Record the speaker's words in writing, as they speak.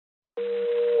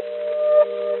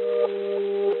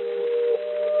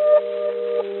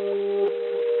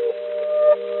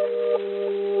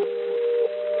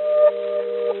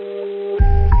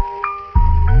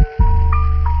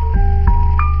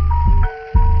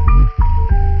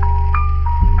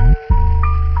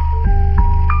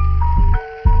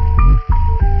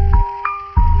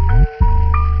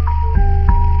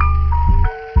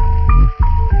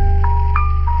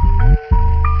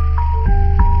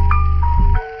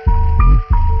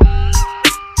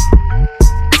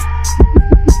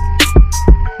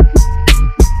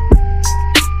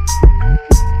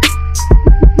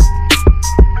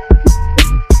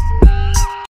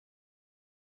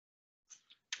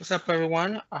What's up,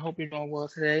 everyone? I hope you're doing well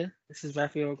today. This is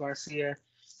Rafael Garcia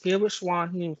here with Swan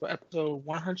Hume for episode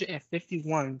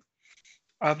 151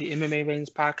 of the MMA Ratings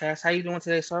Podcast. How you doing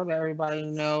today, sir? Let everybody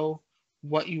know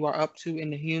what you are up to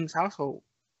in the Humes household.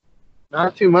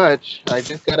 Not too much. I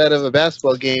just got out of a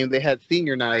basketball game. They had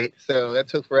senior night, so that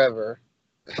took forever.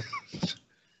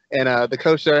 And the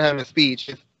coach started having a speech.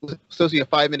 It was supposed to be a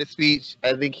 5-minute speech.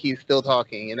 I think he's still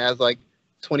talking, and that was like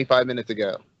 25 minutes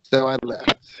ago. So I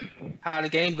left. How'd the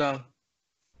game go?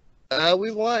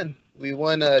 We won. We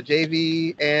won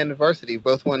JV and varsity.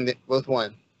 Both won. Both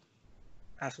won.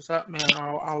 That's what's up, man.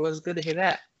 Always good to hear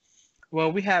that.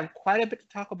 Well, we have quite a bit to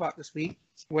talk about this week,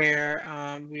 where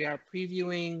we are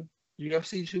previewing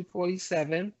UFC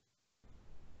 247,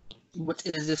 which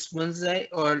is this Wednesday,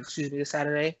 or excuse me, this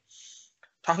Saturday.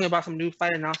 Talking about some new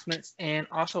fight announcements and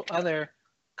also other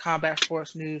combat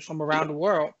sports news from around the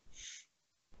world.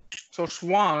 So,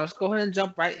 Swan, let's go ahead and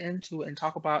jump right into it and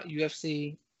talk about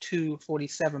UFC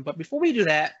 247. But before we do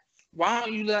that, why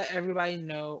don't you let everybody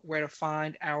know where to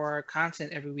find our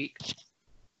content every week?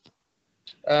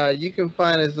 You can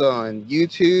find us on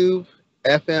YouTube,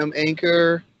 FM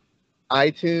Anchor,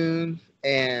 iTunes,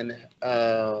 and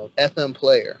FM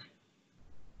Player.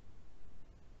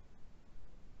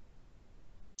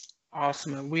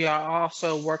 Awesome. And we are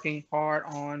also working hard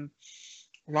on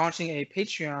launching a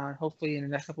Patreon, hopefully in the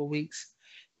next couple of weeks,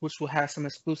 which will have some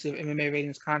exclusive MMA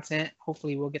ratings content.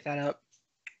 Hopefully we'll get that up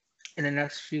in the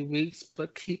next few weeks,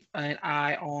 but keep an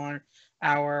eye on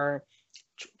our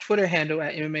Twitter handle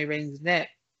at MMA Ratings Net,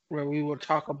 where we will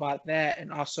talk about that.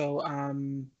 And also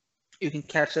you can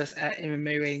catch us at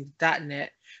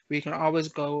MMAratings.net, where you can always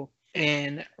go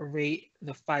and rate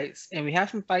the fights. And we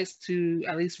have some fights to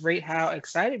at least rate how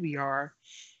excited we are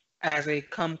as they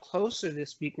come closer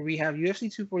this week, where we have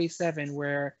UFC 247,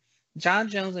 where Jon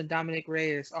Jones and Dominick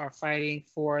Reyes are fighting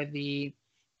for the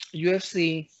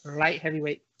UFC Light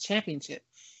Heavyweight Championship.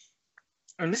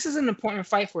 And this is an important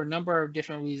fight for a number of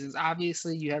different reasons.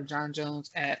 Obviously, you have Jon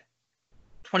Jones at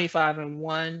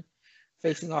 25-1,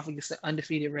 facing off against the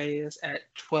undefeated Reyes at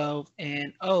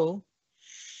 12-0.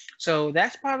 So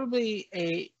that's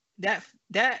probably that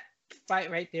fight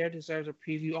right there deserves a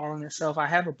preview all in itself. I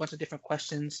have a bunch of different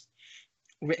questions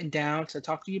written down to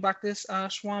talk to you about this,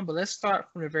 Schwan, but let's start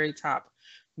from the very top.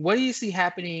 What do you see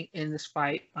happening in this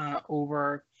fight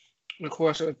over the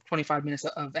course of 25 minutes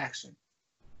of action?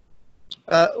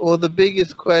 Well, the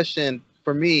biggest question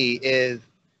for me is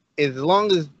as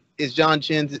long as Jon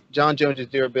Jones'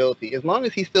 durability, as long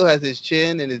as he still has his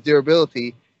chin and his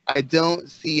durability, I don't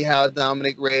see how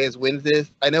Dominick Reyes wins this.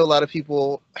 I know a lot of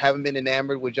people haven't been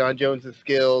enamored with Jon Jones'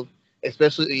 skills,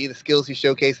 especially the skills he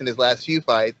showcased in his last few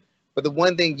fights. But the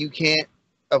one thing you can't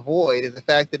avoid is the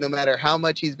fact that no matter how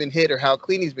much he's been hit or how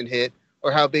clean he's been hit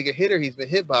or how big a hitter he's been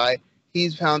hit by,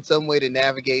 he's found some way to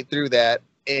navigate through that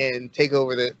and take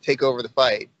over the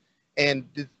fight. And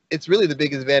it's really the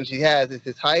biggest advantage he has is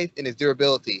his height and his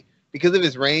durability. Because of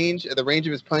his range, the range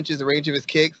of his punches, the range of his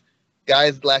kicks,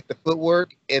 guys lack the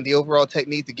footwork and the overall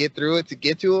technique to get through it, to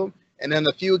get to him. And on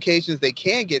the few occasions they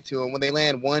can get to him, when they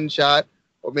land one shot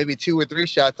or maybe 2 or 3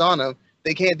 shots on him,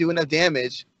 they can't do enough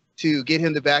damage to get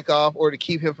him to back off or to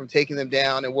keep him from taking them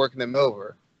down and working them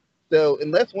over. So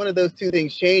unless one of those two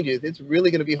things changes, it's really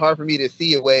going to be hard for me to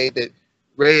see a way that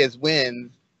Reyes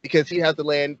wins, because he'd have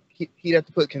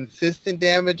to put consistent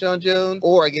damage on Jones,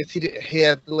 or I guess he'd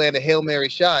have to land a Hail Mary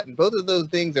shot. And both of those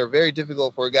things are very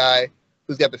difficult for a guy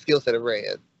who's got the skill set of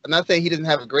Reyes. I'm not saying he doesn't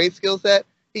have a great skill set.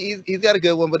 He's got a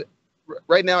good one, but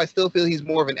right now I still feel he's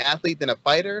more of an athlete than a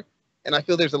fighter. And I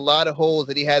feel there's a lot of holes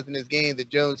that he has in his game that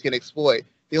Jones can exploit.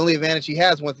 The only advantage he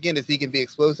has, once again, is he can be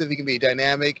explosive, he can be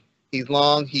dynamic, he's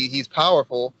long, he's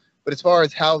powerful. But as far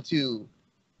as how to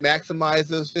maximize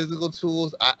those physical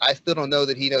tools, I still don't know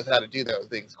that he knows how to do those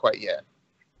things quite yet.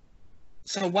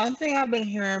 So one thing I've been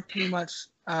hearing pretty much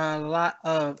a lot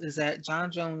of is that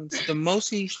Jon Jones, the most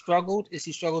he struggles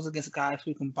against guys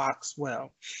who can box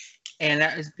well. And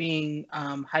that is being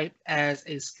hyped as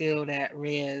a skill that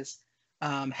Reyes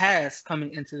has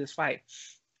coming into this fight.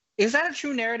 Is that a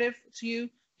true narrative to you?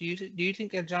 Do you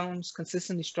think that Jones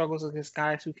consistently struggles against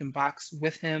guys who can box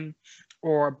with him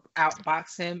or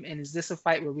outbox him? And is this a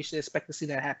fight where we should expect to see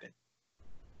that happen?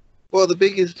 Well, the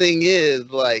biggest thing is,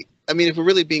 if we're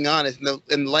really being honest,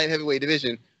 in the light heavyweight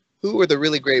division, who are the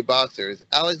really great boxers?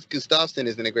 Alex Gustafsson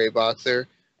isn't a great boxer.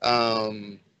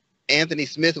 Anthony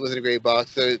Smith wasn't a great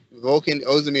boxer. Volkan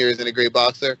Ozdemir isn't a great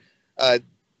boxer.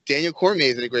 Daniel Cormier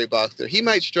isn't a great boxer. He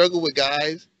might struggle with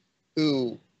guys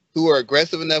who are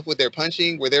aggressive enough with their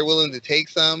punching, where they're willing to take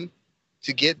some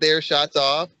to get their shots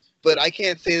off. but I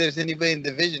can't say there's anybody in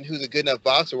the division who's a good enough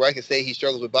boxer where I can say he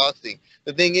struggles with boxing.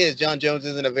 The thing is, Jon Jones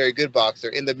isn't a very good boxer.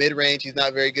 In the mid-range, he's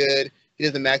not very good. He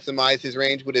doesn't maximize his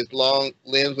range with his long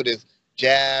limbs, with his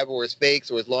jab or his fakes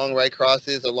or his long right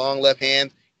crosses or long left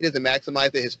hands. He doesn't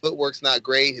maximize it. His footwork's not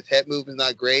great. His head movement's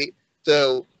not great.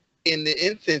 So in the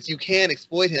instance, you can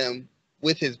exploit him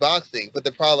with his boxing. But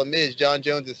the problem is Jon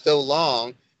Jones is so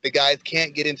long, the guys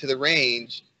can't get into the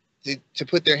range to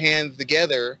put their hands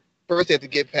together. First, they have to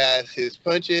get past his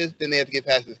punches. Then they have to get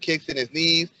past his kicks and his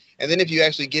knees. And then if you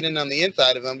actually get in on the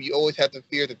inside of him, you always have to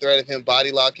fear the threat of him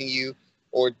body locking you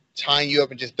or tying you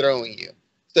up and just throwing you.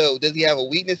 So does he have a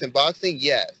weakness in boxing?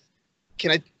 Yes.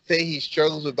 Can I say he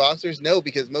struggles with boxers? No,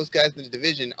 because most guys in the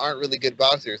division aren't really good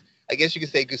boxers. I guess you could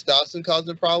say Gustafsson caused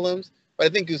him problems, but I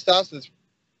think Gustafsson's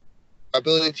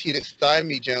ability to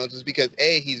stymie Jones was because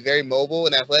A, he's very mobile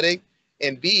and athletic,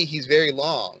 and B, he's very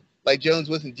long. Like Jones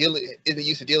isn't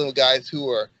used to dealing with guys who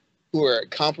are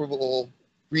comparable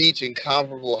reach and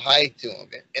comparable height to him,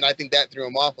 and I think that threw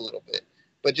him off a little bit.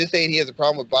 But just saying he has a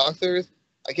problem with boxers,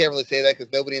 I can't really say that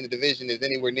because nobody in the division is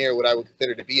anywhere near what I would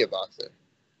consider to be a boxer.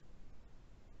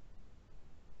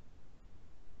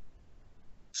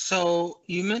 So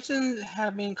you mentioned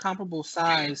having comparable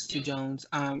size to Jones.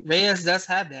 Reyes does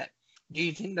have that. Do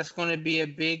you think that's going to be a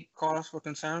big cause for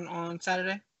concern on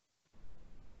Saturday?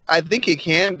 I think it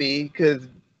can be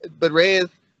but Reyes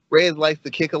likes to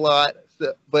kick a lot.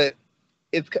 But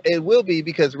it will be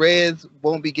because Reyes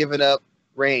won't be giving up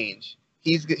range.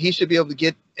 He should be able to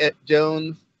get at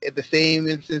Jones at the same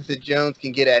instance that Jones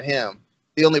can get at him.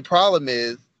 The only problem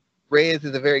is Reyes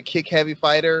is a very kick-heavy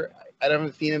fighter. I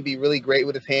haven't seen him be really great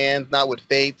with his hands, not with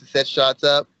feints to set shots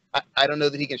up. I don't know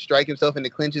that he can strike himself into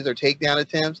clinches or takedown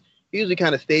attempts. He usually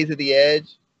kind of stays at the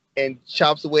edge and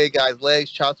chops away guys'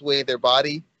 legs, chops away their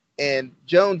body. And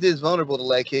Jones is vulnerable to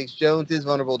leg kicks. Jones is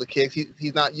vulnerable to kicks.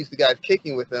 He's not used to guys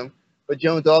kicking with him. But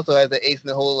Jones also has the ace in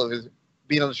the hole of his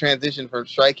being able to transition from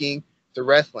striking to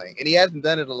wrestling. And he hasn't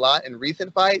done it a lot in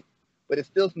recent fights, but it's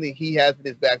still something he has in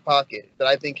his back pocket that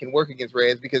I think can work against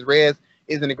Reyes because Reyes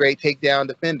isn't a great takedown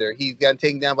defender. He's gotten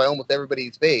taken down by almost everybody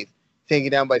he's faced.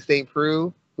 Taken down by St.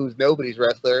 Preux, who's nobody's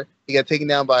wrestler. He got taken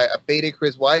down by a faded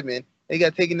Chris Weidman. And he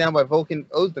got taken down by Volkan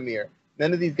Ozdemir.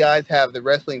 None of these guys have the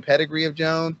wrestling pedigree of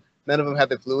Jones. None of them have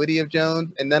the fluidity of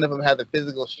Jones. And none of them have the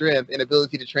physical strength and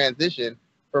ability to transition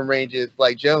from ranges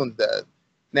like Jones does.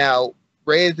 Now,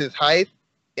 Reyes' height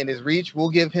and his reach will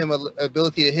give him an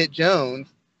ability to hit Jones.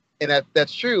 And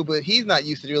that's true, but he's not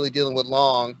used to really dealing with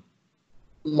long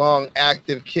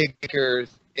active kickers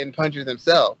and punchers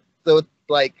himself. So it's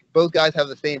like both guys have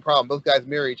the same problem. Both guys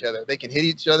mirror each other. They can hit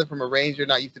each other from a range they're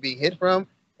not used to being hit from,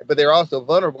 but they're also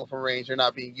vulnerable from range they're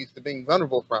not being used to being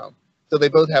vulnerable from. So they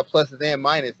both have pluses and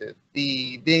minuses.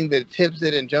 The thing that tips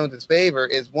it in Jones's favor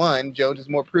is one, Jones is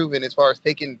more proven as far as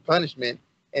taking punishment,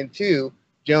 and two,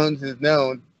 Jones is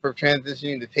known for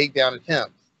transitioning to takedown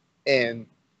attempts. And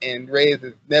Reyes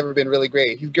has never been really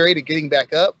great. He's great at getting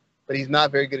back up, but he's not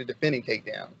very good at defending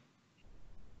takedowns.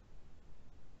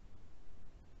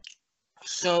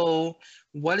 So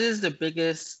what is the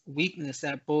biggest weakness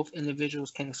that both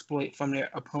individuals can exploit from their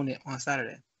opponent on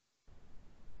Saturday?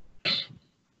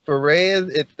 For Reyes,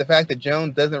 it's the fact that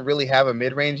Jones doesn't really have a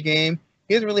mid-range game.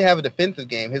 He doesn't really have a defensive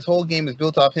game. His whole game is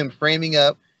built off him framing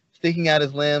up, sticking out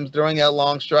his limbs, throwing out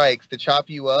long strikes to chop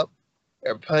you up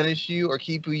or punish you or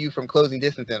keep you from closing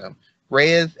distance in him.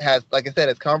 Reyes has, like I said,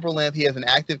 his comparable length. He has an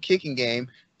active kicking game,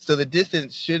 so the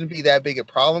distance shouldn't be that big a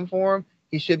problem for him.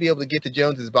 He should be able to get to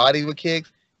Jones's body with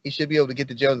kicks. He should be able to get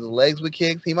to Jones's legs with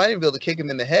kicks. He might even be able to kick him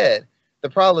in the head. The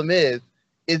problem is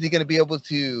he going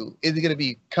to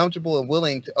be comfortable and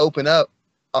willing to open up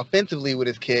offensively with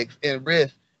his kicks and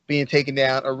risk being taken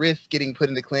down or risk getting put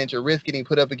in the clinch or risk getting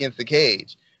put up against the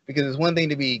cage? Because it's one thing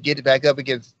to get back up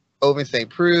against Ovince St.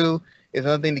 Preux. It's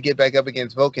another thing to get back up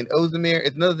against Volkan Ozdemir.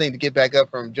 It's another thing to get back up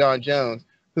from Jon Jones,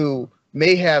 who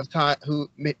may have time,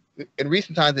 in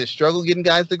recent times has struggled getting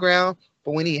guys to the ground,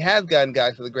 but when he has gotten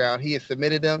guys to the ground, he has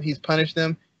submitted them, he's punished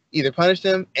them, either punished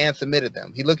them and submitted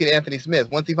them. He looked at Anthony Smith.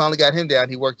 Once he finally got him down,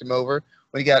 he worked him over.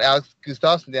 When he got Alex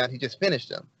Gustafsson down, he just finished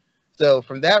him. So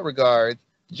from that regard,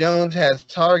 Jones has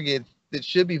targets that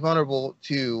should be vulnerable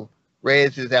to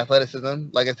Reyes' athleticism,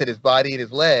 like I said, his body and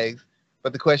his legs.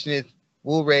 But the question is,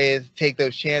 will Reyes take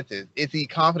those chances? Is he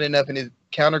confident enough in his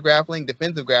counter grappling,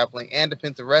 defensive grappling, and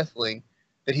defensive wrestling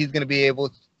that he's going to be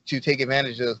able to take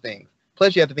advantage of those things?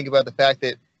 Plus, you have to think about the fact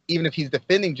that even if he's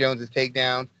defending Jones's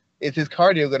takedowns, is his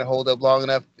cardio going to hold up long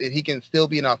enough that he can still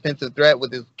be an offensive threat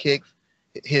with his kicks,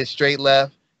 his straight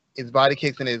left, his body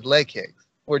kicks, and his leg kicks?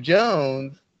 For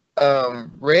Jones,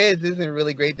 Reyes isn't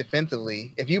really great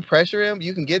defensively. If you pressure him,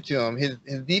 you can get to him. His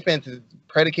defense is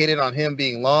predicated on him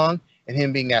being long and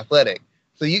him being athletic.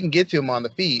 So you can get to him on the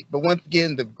feet. But once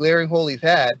again, the glaring hole he's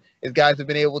had is guys have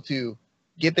been able to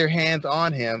get their hands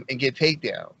on him and get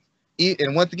takedowns.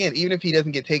 And once again, even if he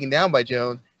doesn't get taken down by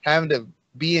Jones, having to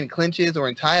be in clinches or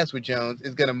in tie-ups with Jones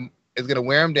is gonna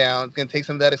wear him down. It's gonna take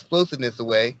some of that explosiveness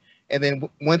away. And then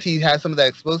once he has some of that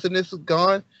explosiveness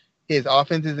gone, his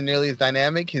offense isn't nearly as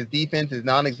dynamic. His defense is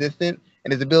non-existent,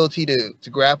 and his ability to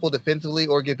grapple defensively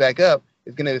or get back up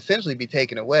is going to essentially be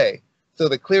taken away. So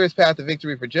the clearest path to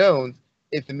victory for Jones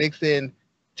is to mix in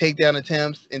takedown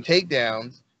attempts and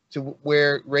takedowns to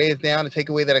wear Reyes down and take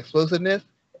away that explosiveness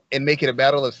and make it a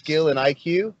battle of skill and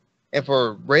IQ. And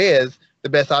for Reyes, the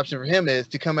best option for him is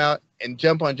to come out and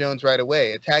jump on Jones right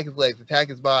away, attack his legs, attack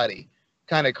his body,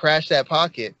 kind of crash that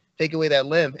pocket, take away that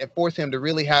length, and force him to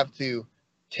really have to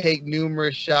take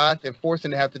numerous shots and force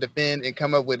him to have to defend and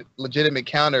come up with legitimate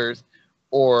counters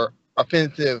or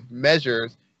offensive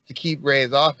measures to keep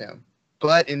Reyes off him.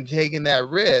 But in taking that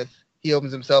risk, he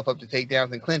opens himself up to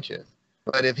takedowns and clinches.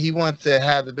 But if he wants to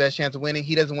have the best chance of winning,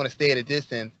 he doesn't want to stay at a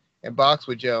distance and box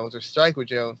with Jones or strike with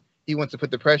Jones. He wants to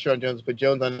put the pressure on Jones and put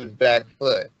Jones on his back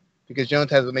foot because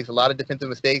Jones makes a lot of defensive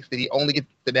mistakes that he only gets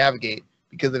to navigate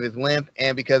because of his length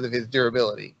and because of his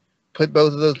durability. Put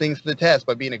both of those things to the test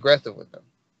by being aggressive with them.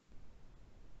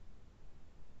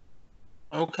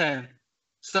 Okay,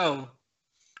 so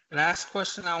last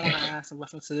question I want to ask in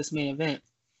reference to this main event.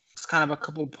 It's kind of a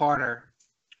couple-parter.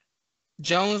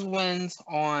 Jones wins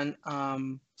on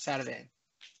Saturday.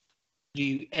 Do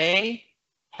you A,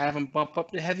 have him bump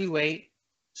up to heavyweight,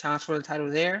 challenge for the title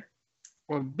there,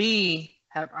 or B,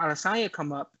 have Adesanya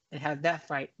come up and have that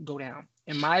fight go down?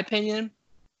 In my opinion,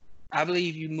 I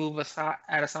believe you move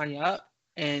Adesanya up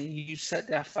and you set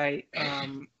that fight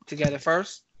together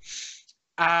first.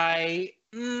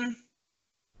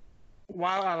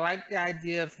 While I like the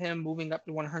idea of him moving up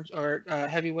to 100 or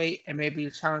heavyweight and maybe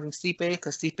challenging Stipe,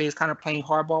 because Stipe is kind of playing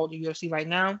hardball with the UFC right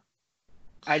now,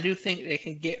 I do think they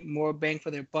can get more bang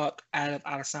for their buck out of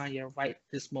Adesanya right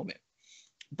this moment.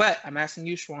 But I'm asking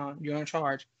you, Schwan, you're in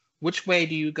charge. Which way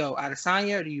do you go,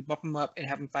 Adesanya, or do you bump him up and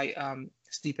have him fight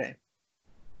Stipe?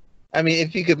 I mean,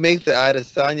 if you could make the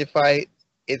Adesanya fight,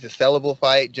 it's a sellable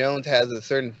fight. Jones has a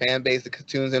certain fan base that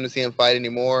tunes him to see him fight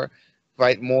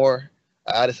more.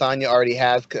 Adesanya already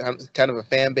has kind of a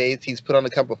fan base. He's put on a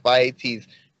couple of fights. He's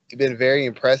been very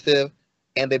impressive,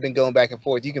 and they've been going back and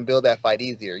forth. You can build that fight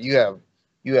easier. You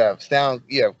have sound,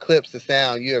 you have clips to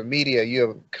sound, you have media, you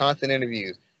have constant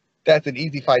interviews. That's an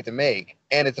easy fight to make,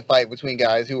 and it's a fight between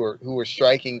guys who are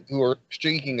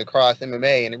streaking across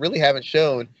MMA, and it really haven't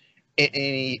shown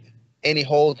any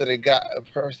holes that a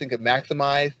person could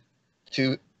maximize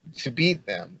to beat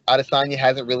them. Adesanya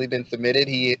hasn't really been submitted.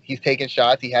 He's taken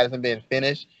shots. He hasn't been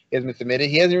finished. He hasn't been submitted.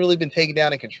 He hasn't really been taken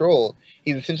down and controlled.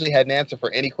 He's essentially had an answer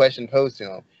for any question posed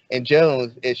to him. And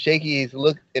Jones, as shaky as he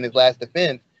looked in his last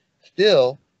defense,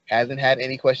 still hasn't had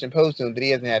any question posed to him that he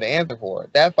hasn't had an answer for.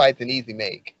 That fight's an easy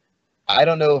make. I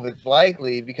don't know if it's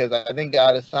likely because I think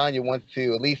Adesanya wants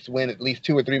to at least win at least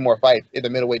 2 or 3 more fights in the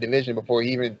middleweight division before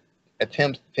he even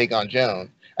attempts to take on Jones.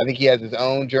 I think he has his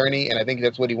own journey, and I think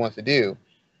that's what he wants to do.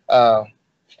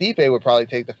 Stipe would probably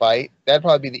take the fight. That'd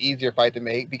probably be the easier fight to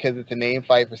make because it's a name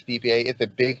fight for Stipe. It's a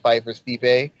big fight for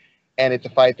Stipe, and it's a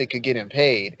fight that could get him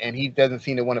paid. And he doesn't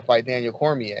seem to want to fight Daniel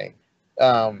Cormier.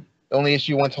 The only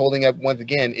issue holding up once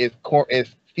again is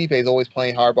Stipe is always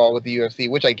playing hardball with the UFC,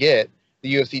 which I get.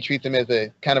 The UFC treats him as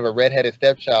a kind of a redheaded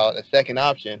stepchild, a second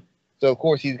option. So, of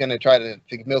course, he's going to try to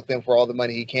milk them for all the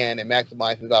money he can and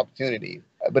maximize his opportunities.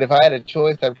 But if I had a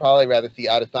choice, I'd probably rather see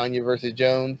Adesanya versus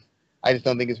Jones. I just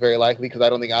don't think it's very likely because I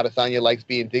don't think Adesanya likes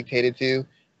being dictated to.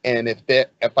 And if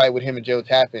a fight with him and Jones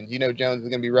happens, Jones is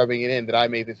going to be rubbing it in that I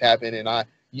made this happen and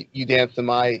you dance to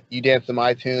my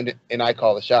tune and I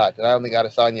call the shots. And I don't think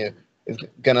Adesanya is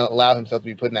going to allow himself to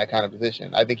be put in that kind of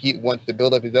position. I think he wants to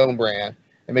build up his own brand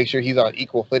and make sure he's on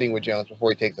equal footing with Jones before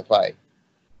he takes a fight.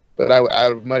 But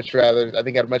I'd much rather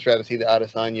see the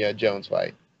Adesanya Jones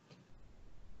fight.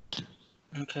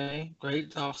 Okay,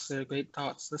 great thoughts there. Great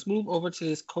thoughts. Let's move over to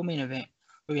this co-main event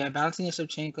where we have Valentina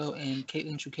Shevchenko and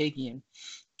Katlyn Chookagian.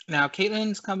 Now,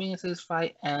 Katlyn's coming into this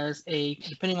fight as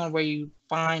depending on where you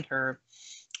find her,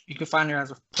 you can find her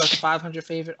as a plus 500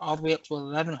 favorite all the way up to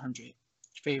 1,100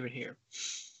 favorite here.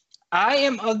 I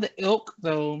am of the ilk,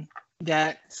 though,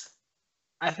 that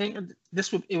I think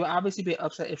it would obviously be an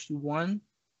upset if she won.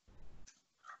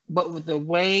 But with the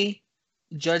way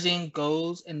judging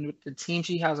goes and with the team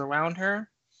she has around her,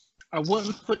 I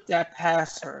wouldn't put that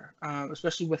past her,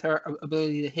 especially with her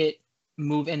ability to hit,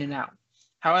 move in and out.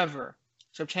 However,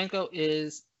 Shevchenko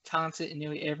is talented in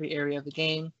nearly every area of the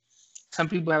game. Some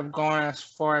people have gone as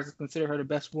far as to consider her the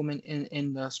best woman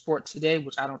in the sport today,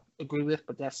 which I don't agree with,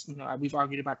 but that's, we've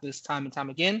argued about this time and time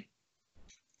again.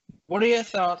 What are your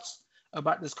thoughts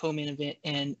about this co-main event,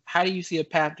 and how do you see a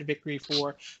path to victory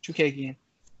for Chookagian?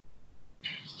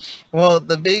 Well,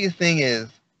 the biggest thing is,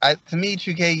 to me,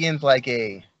 Chookagian's like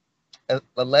a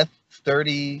less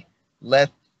sturdy, less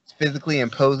physically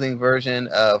imposing version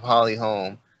of Holly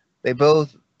Holm. They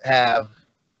both have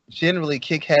generally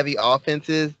kick-heavy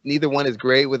offenses. Neither one is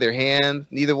great with their hands.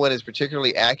 Neither one is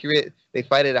particularly accurate. They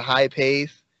fight at a high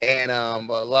pace, and a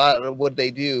lot of what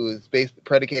they do is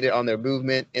predicated on their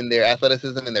movement and their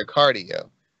athleticism and their cardio.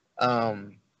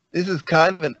 This is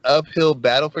kind of an uphill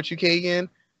battle for Chookagian,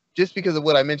 just because of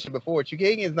what I mentioned before.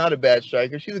 Chookagian is not a bad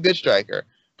striker. She's a good striker.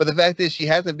 But the fact is she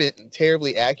hasn't been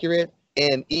terribly accurate.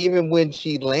 And even when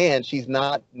she lands, she's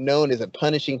not known as a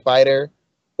punishing fighter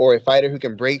or a fighter who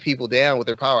can break people down with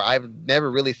her power. I've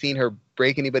never really seen her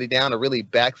break anybody down or really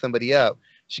back somebody up.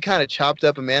 She kind of chopped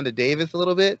up Amanda Davis a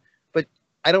little bit, but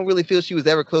I don't really feel she was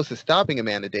ever close to stopping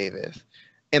Amanda Davis.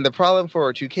 And the problem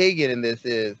for Chookagian in this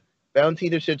is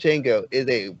Valentina Shevchenko is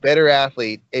a better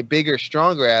athlete, a bigger,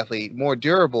 stronger athlete, more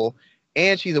durable,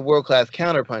 and she's a world-class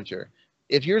counterpuncher.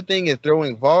 If your thing is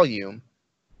throwing volume,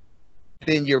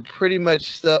 then you're pretty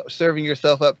much serving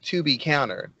yourself up to be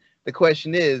countered. The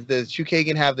question is, does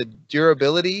Chookagian have the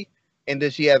durability and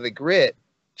does she have the grit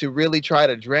to really try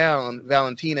to drown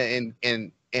Valentina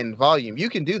in volume? You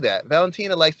can do that.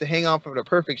 Valentina likes to hang on for the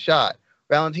perfect shot.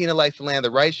 Valentina likes to land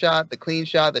the right shot, the clean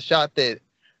shot, the shot that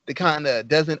kind of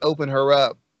doesn't open her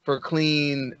up for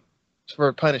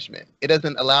punishment. It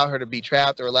doesn't allow her to be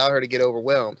trapped or allow her to get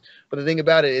overwhelmed. But the thing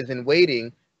about it is, in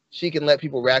waiting, she can let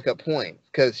people rack up points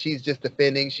because she's just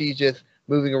defending. She's just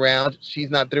moving around. She's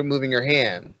not through moving her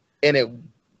hands. And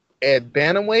at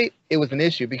bantamweight, it was an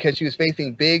issue because she was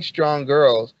facing big, strong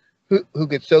girls who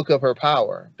could soak up her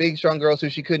power. Big, strong girls who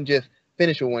she couldn't just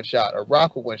finish with one shot or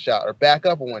rock with one shot or back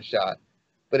up with one shot.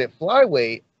 But at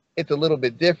flyweight, it's a little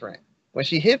bit different. When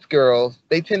she hits girls,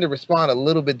 they tend to respond a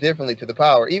little bit differently to the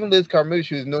power. Even Liz Carmouche,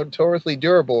 who's notoriously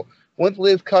durable, once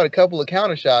Liz caught a couple of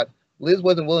counter shots, Liz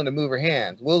wasn't willing to move her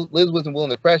hands. Liz wasn't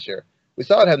willing to pressure. We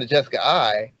saw it happen to Jessica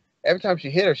Eye. Every time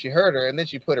she hit her, she hurt her, and then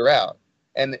she put her out.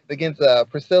 And against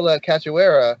Priscilla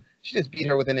Cachoeira, she just beat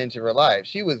her within an inch of her life.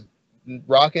 She was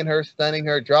rocking her, stunning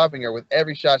her, dropping her with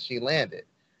every shot she landed.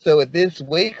 So at this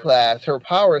weight class, her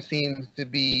power seems to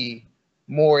be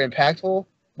more impactful,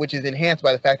 which is enhanced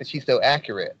by the fact that she's so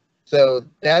accurate. So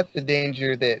that's the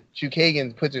danger that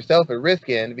Chookagian puts herself at risk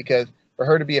in, because for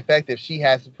her to be effective, she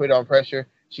has to put on pressure.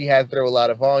 She has to throw a lot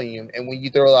of volume. And when you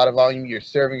throw a lot of volume, you're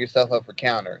serving yourself up for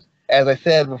counters. As I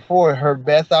said before, her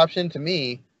best option to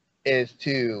me is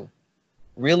to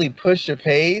really push the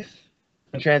pace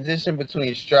and transition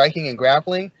between striking and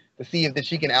grappling to see if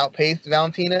she can outpace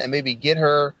Valentina and maybe get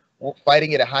her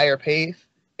fighting at a higher pace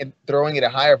and throwing at a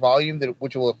higher volume,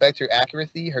 which will affect her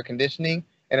accuracy, her conditioning,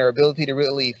 and her ability to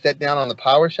really set down on the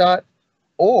power shot.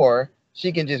 Or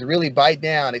she can just really bite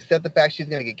down, accept the fact she's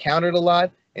going to get countered a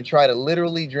lot, and try to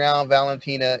literally drown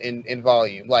Valentina in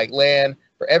volume. Like land,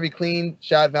 for every clean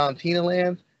shot Valentina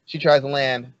lands, she tries to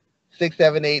land 6,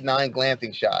 7, 8, 9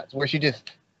 glancing shots where she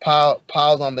just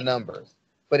piles on the numbers.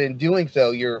 But in doing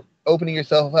so, you're opening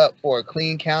yourself up for a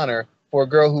clean counter for a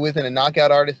girl who isn't a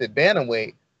knockout artist at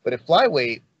bantamweight, but at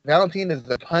flyweight, Valentina is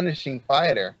a punishing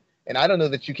fighter. And I don't know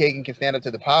that Chookagian can stand up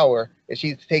to the power if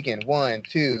she's taking 1,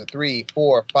 2, 3,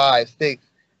 4, 5, 6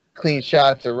 clean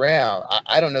shots around.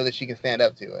 I don't know that she can stand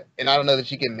up to it. And I don't know that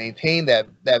she can maintain that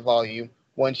volume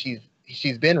once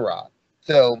she's been rocked.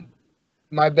 So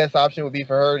my best option would be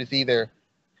for her to either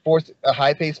force a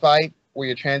high-paced fight where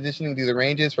you're transitioning through the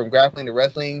ranges from grappling to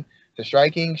wrestling to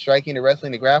striking to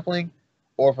wrestling to grappling,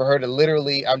 or for her to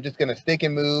literally, I'm just going to stick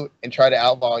and move and try to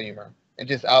out-volume her and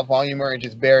just out-volume her and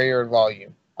just bury her in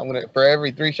volume. For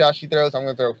every 3 shots she throws, I'm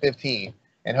going to throw 15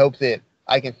 and hope that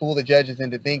I can fool the judges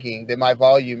into thinking that my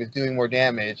volume is doing more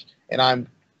damage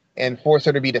and force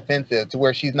her to be defensive to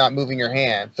where she's not moving her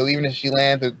hand. So even if she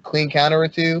lands a clean counter or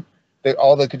two,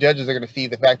 all the judges are going to see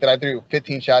the fact that I threw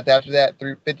 15 shots after that,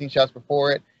 threw 15 shots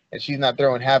before it, and she's not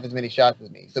throwing half as many shots as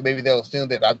me. So maybe they'll assume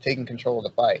that I'm taking control of the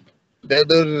fight. Those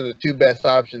are the 2 best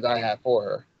options I have for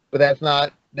her. But that's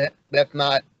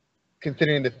not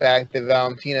considering the fact that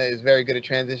Valentina is very good at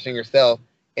transitioning herself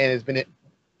and has been,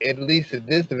 at least in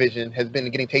this division, has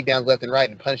been getting takedowns left and right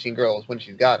and punishing girls when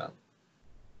she's got them.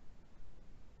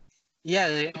 Yeah,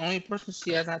 the only person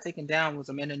she has not taken down was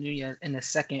Amanda Nunes in the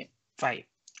second fight.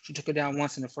 She took her down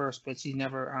once in the first, but she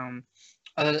never,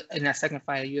 other in that second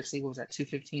fight at UFC, what was that,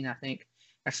 215, I think.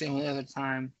 That's the only other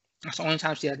time That's the only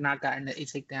time she has not gotten a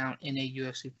takedown in a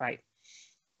UFC fight.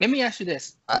 Let me ask you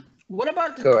this. What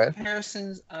about the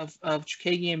comparisons of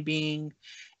Chookagian being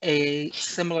a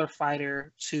similar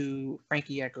fighter to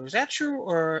Frankie Edgar? Is that true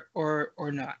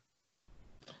or not?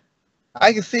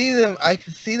 I can see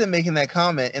them making that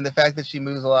comment, and the fact that she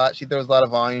moves a lot, she throws a lot of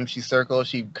volume, she circles,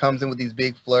 she comes in with these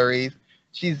big flurries.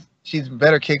 She's a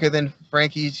better kicker than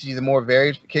Frankie. She's a more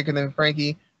varied kicker than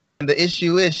Frankie. And the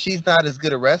issue is she's not as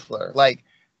good a wrestler. Like,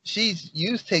 she's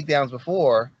used takedowns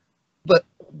before,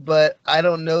 but I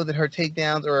don't know that her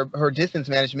takedowns or her distance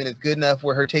management is good enough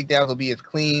where her takedowns will be as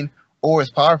clean or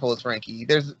as powerful as Frankie.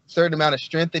 There's a certain amount of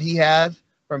strength that he has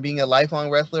from being a lifelong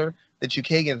wrestler that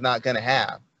Chookagian's not going to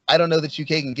have. I don't know that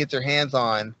Chookagian gets her hands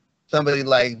on somebody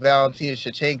like Valentina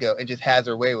Shevchenko and just has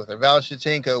her way with her. Val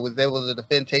Shevchenko was able to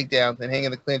defend takedowns and hang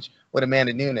in the clinch with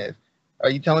Amanda Nunes. Are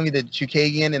you telling me that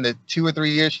Chookagian, in the 2 or 3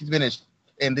 years she's been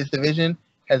in this division,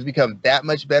 has become that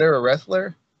much better a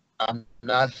wrestler? I'm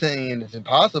not saying it's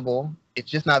impossible. It's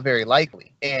just not very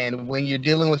likely. And when you're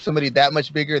dealing with somebody that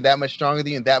much bigger, that much stronger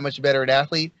than you, and that much better an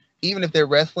athlete, even if their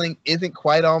wrestling isn't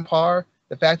quite on par,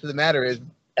 the fact of the matter is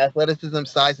athleticism,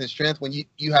 size, and strength, when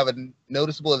you have a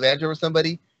noticeable advantage over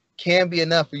somebody, can be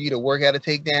enough for you to work out a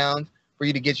takedown, for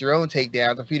you to get your own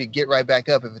takedowns, or for you to get right back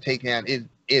up if a takedown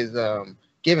is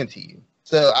given to you.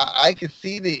 So I could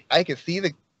see the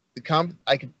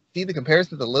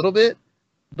comparisons a little bit,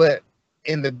 but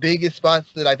in the biggest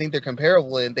spots that I think they're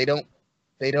comparable in, they don't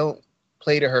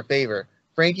play to her favor.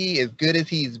 Frankie, as good as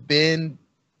he's been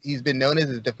known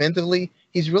as defensively,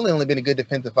 he's really only been a good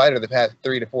defensive fighter the past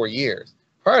 3 to 4 years.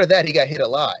 Prior to that, he got hit a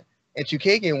lot. And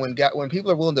Chookagian, when people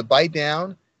are willing to bite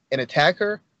down and attack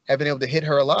her, have been able to hit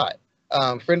her a lot.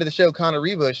 Friend of the show, Connor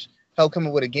Rebush, helped come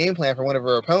up with a game plan for one of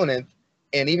her opponents.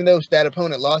 And even though that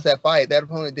opponent lost that fight, that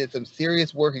opponent did some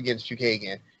serious work against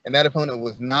Chookagian. And that opponent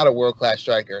was not a world-class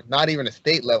striker, not even a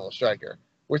state-level striker.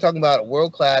 We're talking about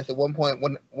world-class, at one point,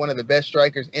 one of the best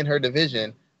strikers in her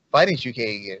division, fighting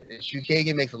Chookagian. And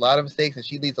Chookagian makes a lot of mistakes, and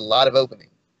she leaves a lot of openings.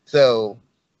 So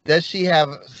does she have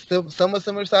somewhat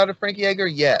similar side of Frankie Edgar?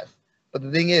 Yes. But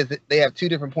the thing is, they have 2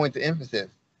 different points of emphasis.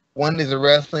 One is the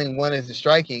wrestling, one is the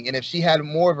striking. And if she had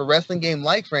more of a wrestling game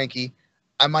like Frankie,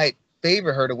 I might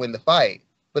favor her to win the fight.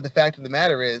 But the fact of the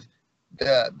matter is,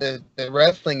 the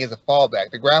wrestling is a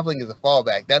fallback. The grappling is a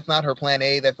fallback. That's not her plan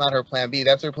A. That's not her plan B.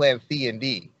 That's her plan C and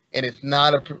D. And it's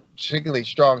not a particularly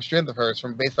strong strength of hers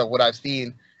based on what I've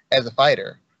seen as a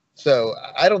fighter. So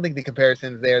I don't think the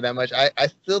comparison is there that much. I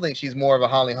still think she's more of a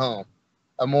Holly Holm,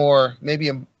 maybe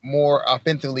a more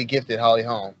offensively gifted Holly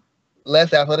Holm.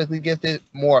 Less athletically gifted,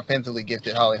 more offensively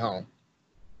gifted Holly Holm.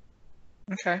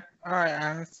 Okay. All right. I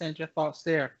understand your thoughts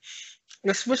there.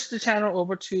 Let's switch the channel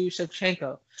over to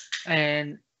Shevchenko.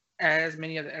 And as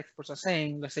many of the experts are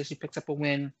saying, let's say she picks up a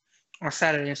win on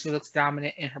Saturday and she looks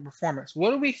dominant in her performance.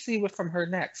 What do we see from her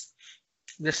next?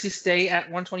 Does she stay at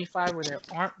 125 where there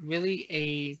aren't really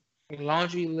a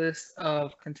laundry list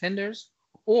of contenders?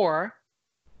 Or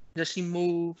does she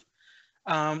move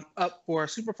up for a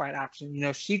super fight option? You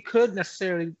know, she could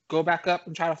necessarily go back up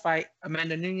and try to fight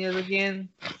Amanda Nunes again,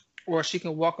 or she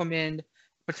can welcome in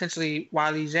potentially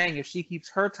Weili Zhang if she keeps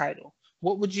her title.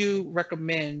 What would you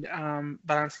recommend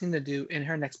Valentina do in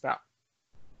her next bout?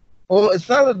 Well, it's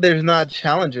not that there's not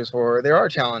challengers for her. There are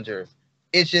challengers.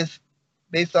 It's just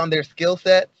based on their skill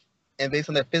sets and based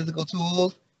on their physical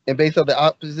tools and based on the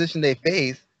opposition they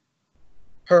face,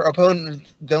 her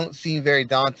opponents don't seem very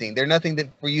daunting. They're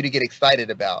nothing for you to get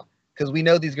excited about because we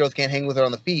know these girls can't hang with her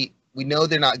on the feet. We know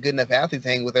they're not good enough athletes to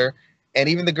hang with her. And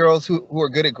even the girls who are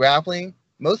good at grappling,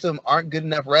 most of them aren't good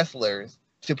enough wrestlers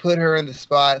to put her in the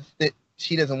spots that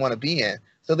she doesn't want to be in.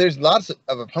 So there's lots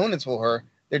of opponents for her.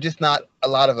 They're just not a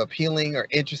lot of appealing or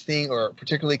interesting or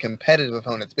particularly competitive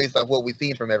opponents based off what we've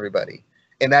seen from everybody.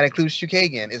 And that includes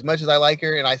Chookagian. As much as I like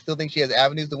her and I still think she has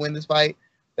avenues to win this fight,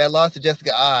 that loss to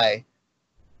Jessica Eye,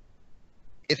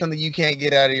 it's something you can't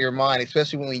get out of your mind,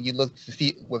 especially when you look to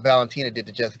see what Valentina did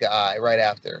to Jessica Eye right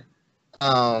after.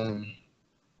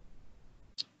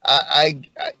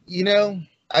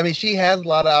 She has a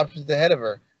lot of options ahead of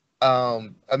her.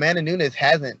 Amanda Nunes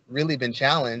hasn't really been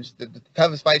challenged. The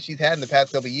toughest fight she's had in the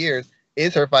past couple of years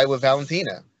is her fight with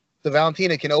Valentina. So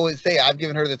Valentina can always say, I've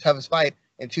given her the toughest fight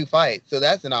in 2 fights. So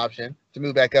that's an option to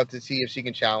move back up to see if she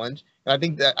can challenge. And I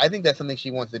think that's something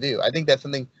she wants to do. I think that's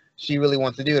something she really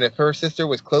wants to do. And if her sister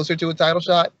was closer to a title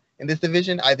shot in this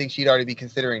division, I think she'd already be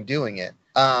considering doing it.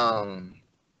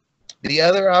 The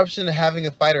other option of having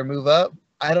a fighter move up,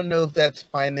 I don't know if that's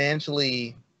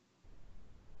financially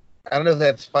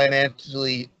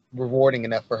rewarding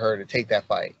enough for her to take that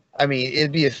fight. I mean,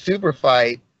 it'd be a super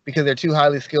fight because they're 2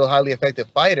 highly skilled, highly effective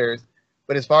fighters,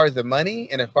 But as far as the money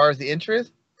and as far as the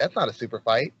interest, that's not a super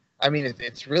fight. I mean,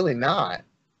 it's really not.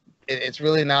 It's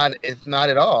really not. It's not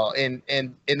at all. And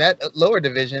in that lower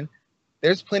division,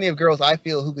 there's plenty of girls I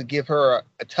feel who could give her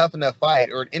a tough enough fight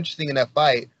or an interesting enough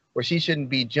fight where she shouldn't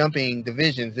be jumping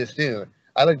divisions this soon.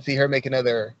 I'd like to see her make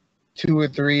another 2 or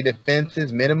 3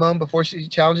 defenses minimum before she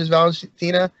challenges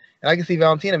Valentina. And I can see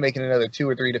Valentina making another 2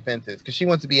 or 3 defenses because she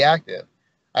wants to be active.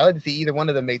 I like to see either one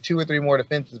of them make 2 or 3 more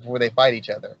defenses before they fight each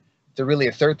other to really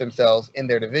assert themselves in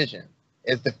their division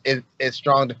as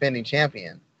strong defending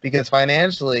champions. Because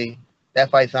financially,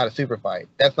 that fight's not a super fight.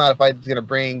 That's not a fight that's going to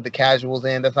bring the casuals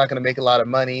in. That's not going to make a lot of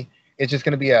money. It's just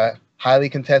going to be a highly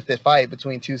contested fight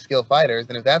between 2 skilled fighters.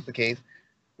 And if that's the case,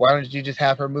 why don't you just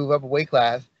have her move up a weight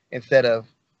class instead of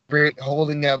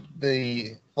holding up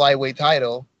the flyweight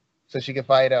title so she can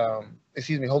fight,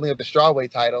 holding up the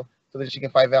strawweight title so that she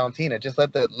can fight Valentina. Just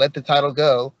let the title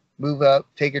go, move up,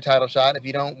 take your title shot. If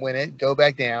you don't win it, go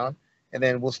back down, and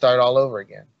then we'll start all over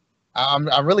again. I'm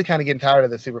really kind of getting tired of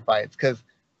the super fights because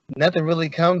nothing really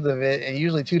comes of it, and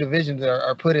usually 2 divisions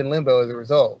are put in limbo as a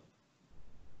result.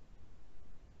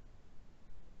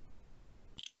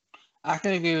 I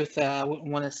can agree with that. I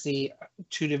wouldn't want to see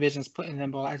 2 divisions put in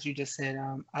limbo, as you just said.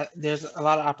 There's a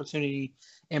lot of opportunity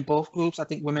in both groups. I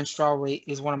think women's strawweight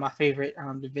is one of my favorite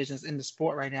divisions in the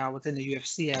sport right now, within the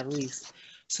UFC at least.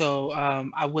 So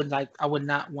I would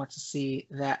not want to see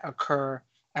that occur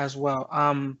as well.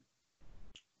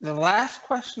 The last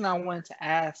question I wanted to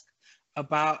ask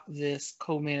about this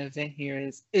co-main event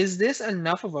here is this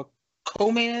enough of a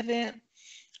co-main event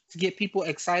to get people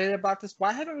excited about this?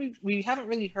 Why haven't we haven't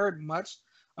really heard much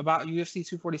about UFC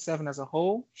 247 as a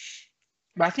whole,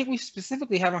 but I think we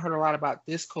specifically haven't heard a lot about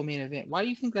this co-main event. Why do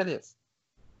you think that is?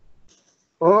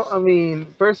 Well, I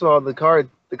mean, first of all, the card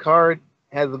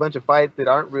has a bunch of fights that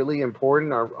aren't really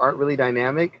important or aren't really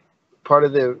dynamic. Part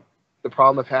of the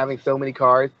problem of having so many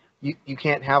cards, you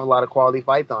can't have a lot of quality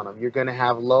fights on them. You're going to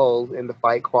have lulls in the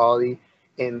fight quality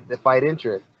and the fight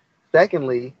interest.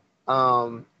 Secondly,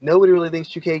 nobody really thinks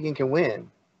Chookagian can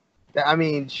win. I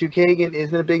mean, Chookagian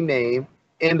isn't a big name.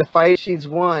 In the fight she's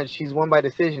won by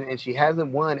decision, and she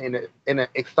hasn't won in an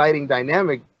exciting,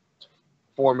 dynamic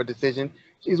form of decision.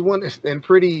 She's won in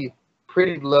pretty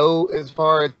low as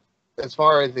far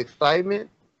as excitement,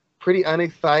 pretty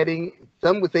unexciting.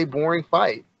 Some would say boring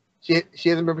fight. She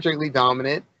hasn't been particularly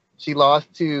dominant. She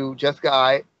lost to Jessica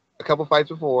Eye a couple fights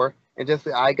before, and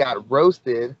Jessica Eye got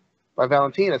roasted by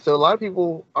Valentina. So a lot of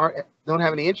people don't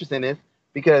have any interest in this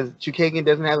because Chookagian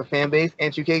doesn't have a fan base,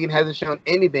 and Chookagian hasn't shown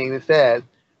anything that says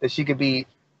that she could beat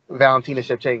Valentina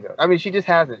Shevchenko. I mean, she just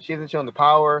hasn't. She hasn't shown the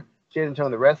power. She hasn't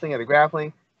shown the wrestling or the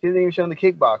grappling. She hasn't even shown the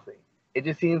kickboxing. It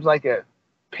just seems like a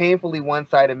painfully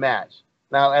one-sided match.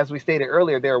 Now, as we stated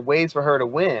earlier, there are ways for her to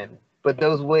win, but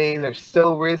those ways are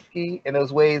so risky, and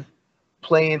those ways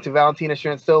play into Valentina's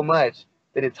strength so much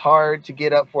that it's hard to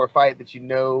get up for a fight that you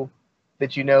know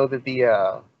that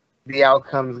the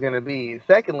outcome is going to be.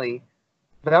 Secondly,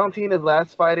 Valentina's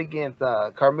last fight against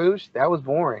Carmouche, that was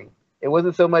boring. It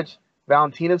wasn't so much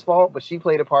Valentina's fault, but she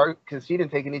played a part because she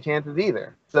didn't take any chances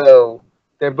either. So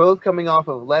they're both coming off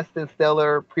of less than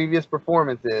stellar previous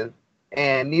performances,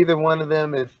 and neither one of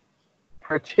them is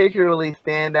particularly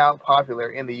standout popular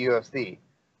in the UFC.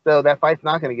 So that fight's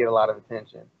not going to get a lot of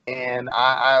attention. And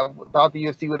I thought the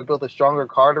UFC would have built a stronger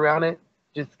card around it,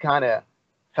 just kind of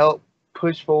help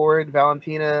push forward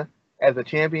Valentina as a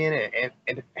champion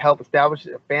and help establish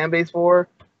a fan base for her.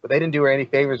 But they didn't do her any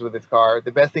favors with this card.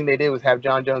 The best thing they did was have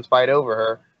Jon Jones fight over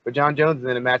her. But Jon Jones is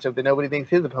in a matchup that nobody thinks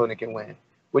his opponent can win,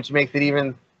 which makes it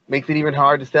even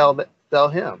hard to sell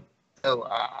him. So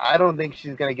I don't think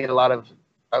she's going to get a lot of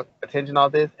attention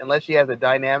on this unless she has a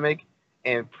dynamic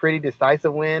and pretty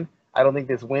decisive win. I don't think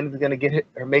this win is going to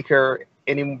make her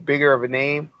any bigger of a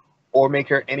name or make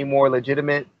her any more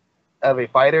legitimate of a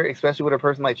fighter, especially with a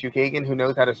person like Chookagian who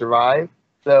knows how to survive.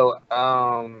 So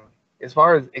as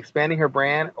far as expanding her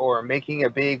brand or making a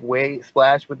big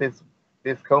splash with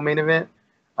this co-main event,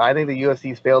 I think the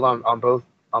UFC's failed on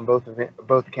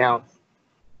both accounts.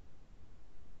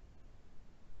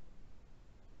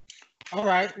 All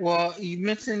right. Well, you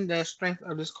mentioned the strength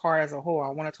of this card as a whole. I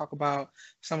want to talk about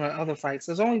some of the other fights.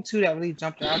 There's only 2 that really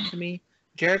jumped out to me: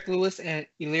 Derek Lewis and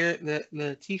Ilir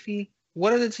Latifi.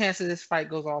 What are the chances this fight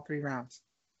goes all 3 rounds?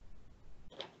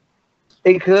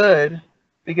 It could,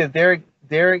 because Derek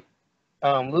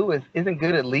Lewis isn't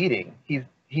good at leading. He's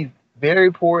very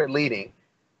poor at leading.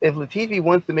 If Latifi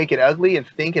wants to make it ugly and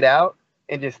stink it out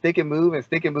and just stick and move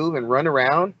and run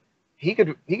around, he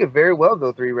could very well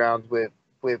go 3 rounds with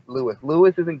Lewis.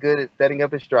 Lewis isn't good at setting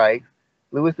up his strikes.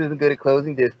 Lewis isn't good at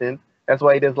closing distance. That's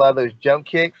why he does a lot of those jump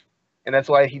kicks and that's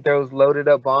why he throws loaded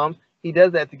up bombs. He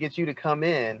does that to get you to come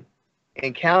in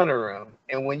and counter him.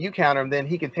 And when you counter him, then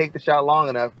he can take the shot long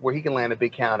enough where he can land a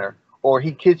big counter, or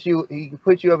he can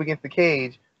put you up against the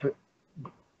cage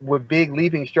with big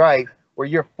leaping strikes where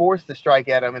you're forced to strike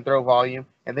at him and throw volume,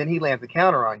 and then he lands a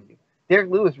counter on you. Derrick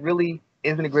Lewis really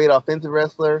isn't a great offensive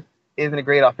wrestler, isn't a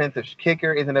great offensive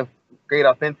kicker, isn't a great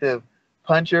offensive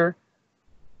puncher.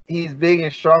 He's big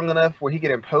and strong enough where he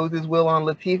can impose his will on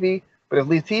Latifi, but if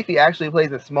Latifi actually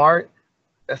plays a smart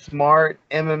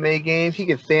MMA game, he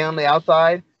can stay on the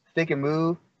outside, stick and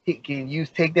move. He can use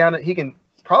takedown. He can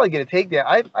probably get a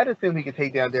takedown. I'd assume he could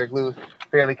take down Derrick Lewis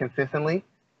fairly consistently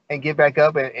and get back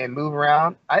up and move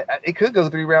around. It could go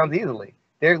 3 rounds easily.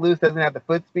 Derrick Lewis doesn't have the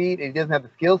foot speed and he doesn't have the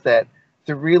skill set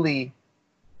to really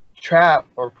trap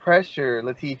or pressure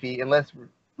Latifi unless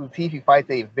Latifi fights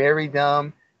a very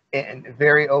dumb and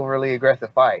very overly aggressive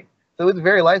fight. So it's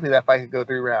very likely that fight could go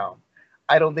 3 rounds.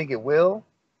 I don't think it will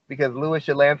because Lewis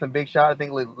should land some big shots. I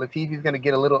think Latifi's going to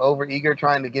get a little overeager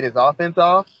trying to get his offense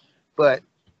off. But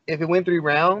if it went 3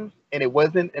 rounds and it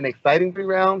wasn't an exciting 3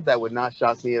 rounds, that would not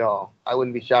shock me at all. I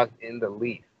wouldn't be shocked in the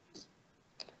least.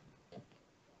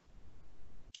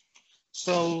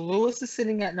 So Lewis is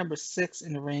sitting at number 6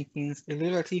 in the rankings.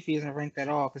 Ilir Latifi isn't ranked at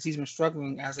all because he's been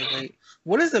struggling as of late.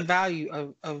 What is the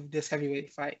value of this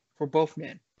heavyweight fight for both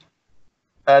men?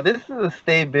 This is a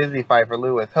stay busy fight for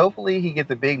Lewis. Hopefully he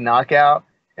gets a big knockout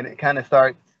and it kind of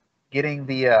starts getting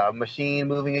the machine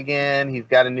moving again. He's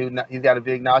got a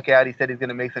big knockout. He said he's going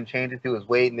to make some changes to his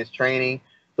weight and his training.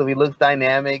 So if he looks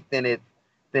dynamic, then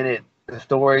the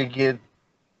story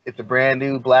it's a brand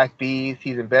new black beast.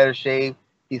 He's in better shape.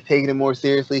 He's taking it more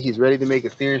seriously. He's ready to make a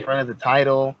serious run at the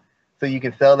title. So you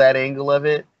can sell that angle of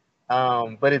it.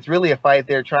 But it's really a fight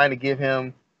they're trying to give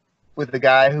him with the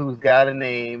guy who's got a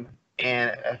name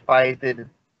and a fight that is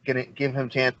going to give him a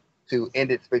chance to end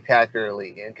it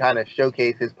spectacularly and kind of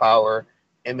showcase his power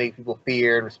and make people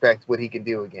fear and respect what he can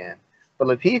do again. But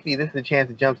Latifi, this is a chance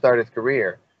to jumpstart his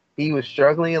career. He was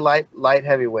struggling at light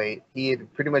heavyweight. He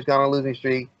had pretty much gone on a losing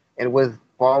streak and was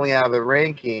falling out of the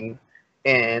ranking.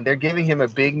 And they're giving him a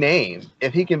big name.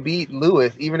 If he can beat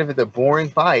Lewis, even if it's a boring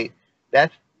fight,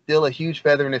 that's still a huge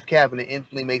feather in his cap, and it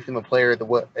instantly makes him a player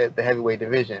at the heavyweight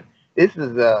division. This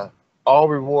is a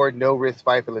all-reward, no-risk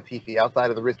fight for Latifi,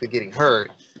 outside of the risk of getting hurt.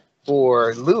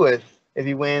 For Lewis, if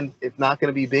he wins, it's not going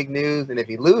to be big news, and if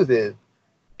he loses,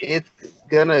 it's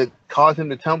going to cause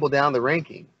him to tumble down the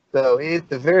ranking. So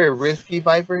it's a very risky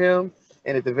fight for him,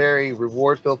 and it's a very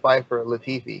reward-filled fight for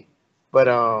Latifi. But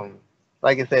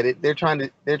like I said, they're trying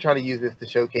to use this to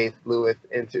showcase Lewis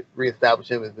and to reestablish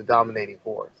him as the dominating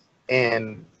force.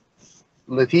 And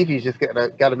Latifi's just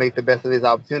got to make the best of his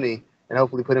opportunity and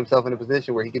hopefully put himself in a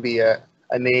position where he could be a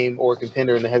name or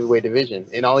contender in the heavyweight division.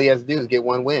 And all he has to do is get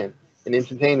one win, and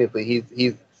instantaneously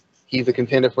he's a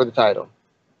contender for the title.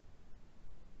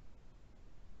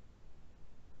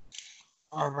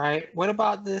 All right. What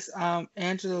about this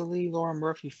Angela Lee Lauren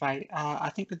Murphy fight? I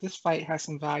think that this fight has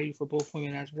some value for both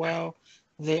women as well.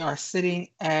 They are sitting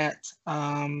at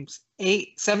 7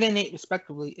 and 8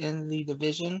 respectively in the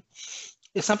division.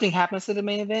 If something happens to the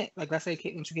main event, like let's say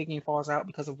Caitlin Chukagian falls out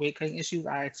because of weight cutting issues,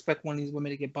 I expect one of these women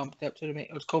to get bumped up to the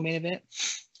co-main event.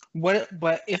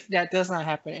 But if that does not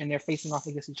happen and they're facing off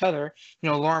against each other,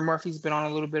 Lauren Murphy's been on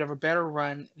a little bit of a better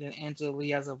run than Angela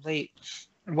Lee as of late.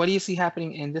 What do you see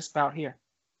happening in this bout here?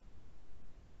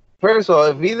 First of all,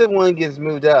 if either one gets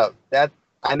moved up,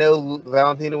 I know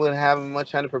Valentina wouldn't have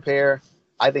much time to prepare.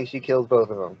 I think she kills both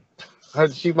of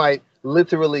them. She might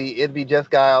literally, it'd be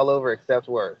just Guy all over, except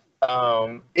worse.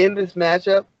 In this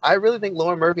matchup, I really think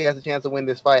Lauren Murphy has a chance to win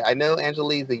this fight. I know Angela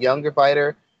Lee's the younger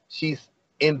fighter. She's,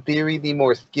 in theory, the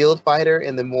more skilled fighter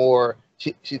and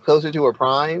she's closer to her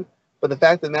prime. But the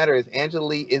fact of the matter is Angela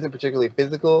Lee isn't particularly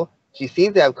physical. She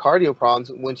seems to have cardio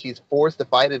problems when she's forced to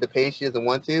fight at a pace she doesn't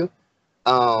want to.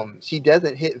 She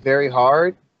doesn't hit very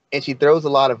hard, and she throws a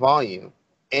lot of volume.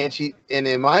 And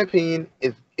in my opinion,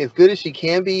 as good as she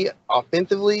can be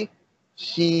offensively,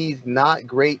 she's not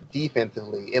great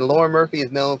defensively. And Lauren Murphy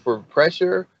is known for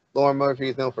pressure. Lauren Murphy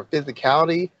is known for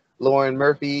physicality. Lauren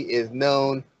Murphy is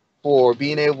known for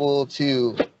being able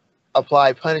to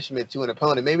apply punishment to an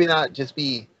opponent. Maybe not just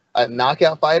be a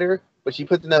knockout fighter, but she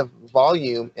puts enough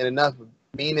volume and enough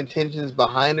mean intentions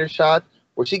behind her shots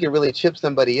where she can really chip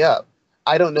somebody up.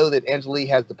 I don't know that Angela Lee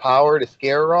has the power to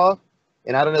scare her off,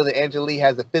 and I don't know that Angela Lee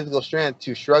has the physical strength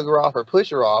to shrug her off or push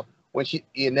her off when she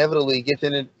inevitably gets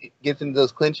into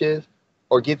those clinches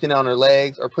or gets in on her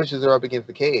legs or pushes her up against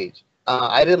the cage.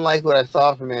 I didn't like what I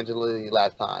saw from Angela Lee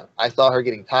last time. I saw her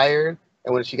getting tired,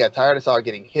 and when she got tired, I saw her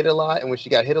getting hit a lot, and when she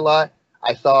got hit a lot,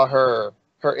 I saw her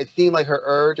it seemed like her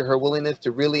urge or her willingness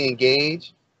to really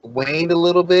engage waned a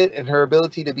little bit, and her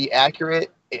ability to be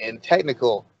accurate and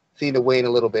technical seemed to wane a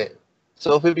little bit.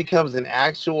 So if it becomes an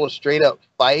actual straight up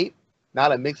fight,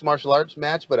 not a mixed martial arts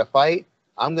match, but a fight,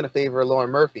 I'm going to favor Lauren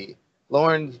Murphy.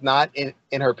 Lauren's not in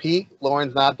her peak.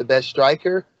 Lauren's not the best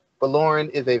striker, but Lauren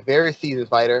is a very seasoned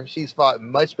fighter. She's fought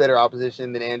much better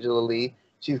opposition than Angela Lee.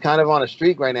 She's kind of on a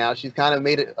streak right now. She's kind of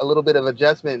made a little bit of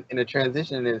adjustment in the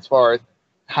transition as far as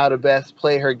how to best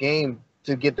play her game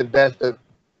to get the best of,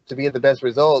 to be at the best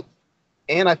results.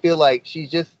 And I feel like she's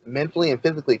just mentally and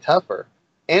physically tougher.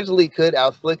 Angela Lee could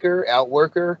outslick her,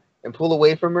 outwork her, and pull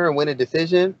away from her and win a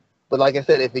decision. But like I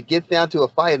said, if it gets down to a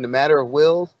fight in a matter of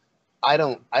wills, I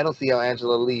don't see how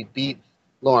Angela Lee beats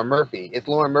Lauren Murphy. It's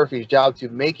Lauren Murphy's job to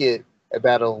make it a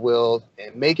battle of wills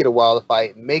and make it a wild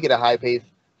fight, and make it a high-paced,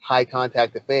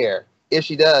 high-contact affair. If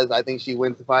she does, I think she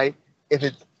wins the fight. If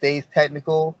it stays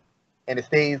technical and it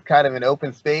stays kind of an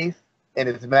open space and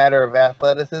it's a matter of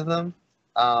athleticism,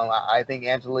 I think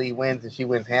Angela Lee wins, and she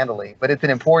wins handily. But it's an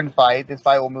important fight. This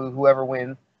fight will move whoever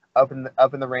wins up in the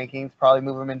rankings. Probably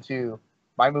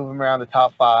might move them around the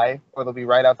top 5, or they'll be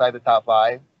right outside the top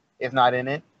 5, if not in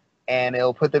it. And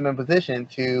it'll put them in position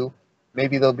to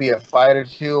maybe they'll be a fight or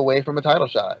two away from a title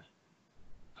shot.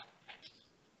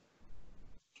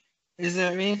 Is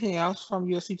there anything else from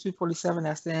UFC 247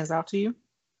 that stands out to you?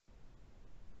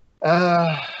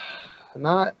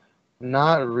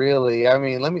 Not really. I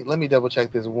mean, let me double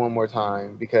check this one more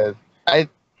time, because I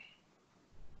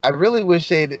really wish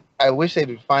they'd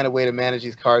find a way to manage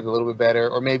these cards a little bit better,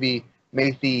 or maybe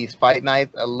make these fight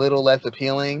nights a little less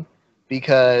appealing,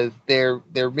 because they're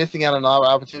missing out on a lot of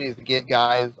opportunities to get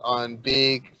guys on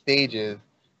big stages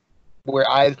where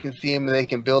eyes can see them and they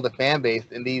can build a fan base.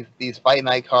 And these fight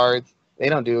night cards, they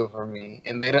don't do it for me,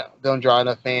 and they don't draw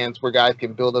enough fans where guys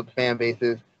can build up fan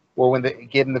bases, or when they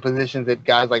get in the positions that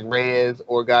guys like Reyes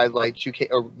or guys like Chukai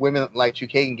or women like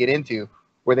Chukai can get into,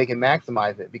 where they can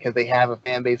maximize it because they have a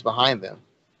fan base behind them.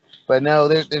 But no,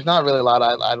 there's not really a lot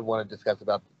I'd want to discuss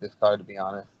about this card, to be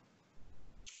honest.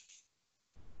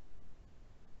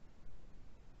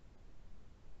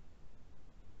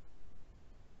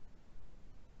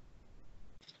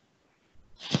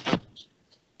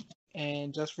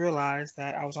 And just realized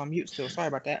that I was on mute still. Sorry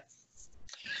about that.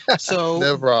 So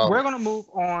No problem. We're going to move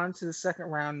on to the second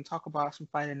round and talk about some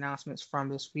fight announcements from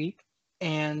this week.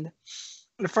 And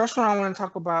the first one I want to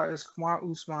talk about is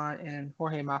Kamaru Usman and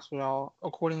Jorge Masvidal.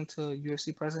 According to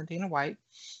UFC President Dana White,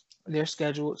 they're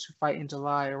scheduled to fight in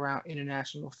July around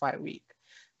International Fight Week.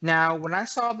 Now, when I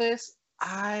saw this,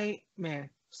 I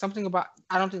don't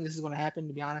think this is going to happen,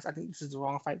 to be honest. I think this is the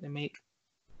wrong fight to make.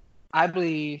 I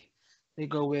believe they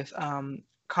go with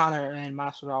Conor and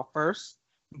Masvidal first.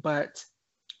 But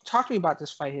talk to me about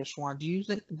this fight here, Schwan. Do you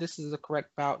think this is the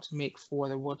correct bout to make for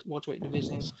the welterweight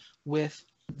division with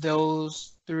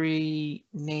those 3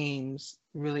 names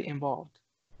really involved?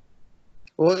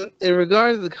 Well, in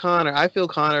regards to Conor, I feel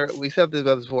Conor, we said this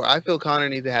about this before, I feel Conor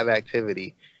needs to have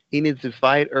activity. He needs to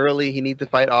fight early. He needs to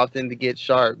fight often to get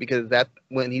sharp, because that's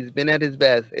when he's been at his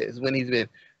best, is when he's been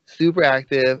super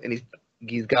active and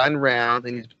he's gotten rounds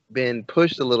and he's been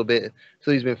pushed a little bit.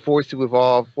 So he's been forced to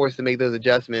evolve, forced to make those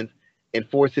adjustments, and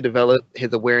forced to develop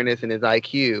his awareness and his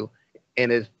IQ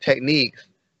and his techniques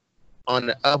on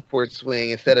the upward swing,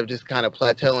 instead of just kind of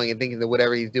plateauing and thinking that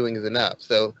whatever he's doing is enough.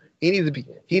 So he needs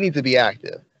to be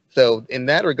active. So in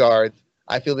that regard,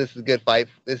 I feel this is a good fight.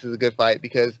 This is a good fight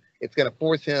because it's going to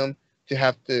force him to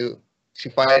have to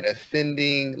fight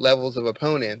ascending levels of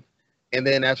opponents. And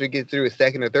then after he gets through his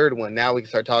second or third one, now we can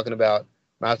start talking about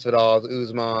Masvidal's,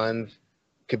 Usman's,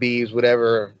 Khabib's,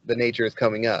 whatever the nature is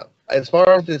coming up. As far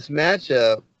as this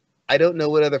matchup, I don't know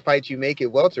what other fights you make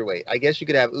at welterweight. I guess you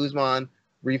could have Usman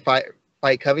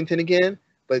fight Covington again,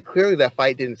 but clearly that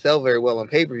fight didn't sell very well on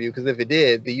pay-per-view, because if it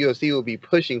did, the UFC would be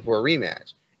pushing for a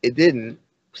rematch. It didn't,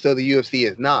 so the UFC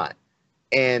is not.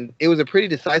 And it was a pretty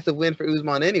decisive win for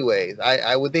Usman anyways.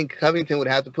 I would think Covington would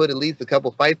have to put at least a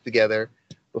couple fights together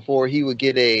before he would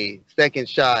get a second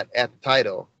shot at the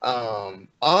title.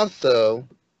 Also,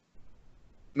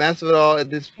 Masvidal at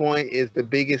this point is the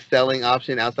biggest selling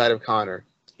option outside of Conor.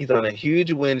 He's on a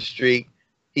huge win streak.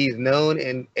 He's known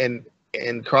in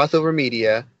crossover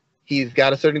media. He's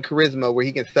got a certain charisma where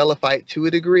he can sell a fight to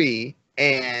a degree.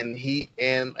 And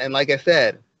like I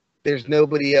said, there's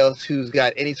nobody else who's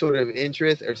got any sort of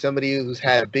interest, or somebody who's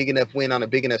had a big enough win on a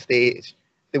big enough stage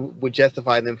that would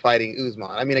justify them fighting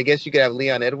Usman. I mean, I guess you could have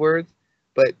Leon Edwards,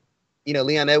 but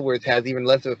Leon Edwards has even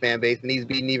less of a fan base, and he's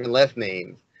beaten even less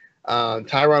names.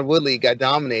 Tyron Woodley got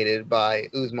dominated by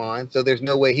Usman, so there's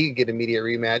no way he could get an immediate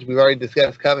rematch. We've already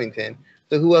discussed Covington,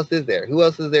 So who else is there? Who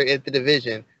else is there at the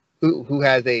division who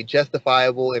has a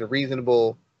justifiable and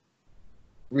reasonable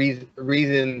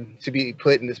reason to be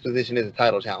put in this position as a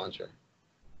title challenger?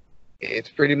 It's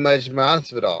pretty much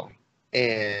Masvidal,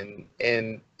 and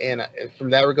from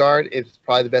that regard, it's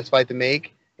probably the best fight to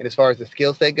make. And as far as the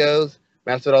skill set goes,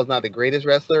 Masvidal is not the greatest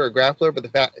wrestler or grappler, but the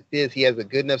fact is he has a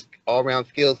good enough all-round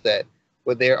skill set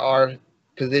where there are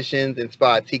positions and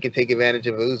spots he can take advantage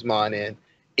of Usman in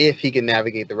if he can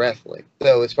navigate the wrestling.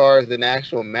 So as far as an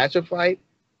actual matchup fight,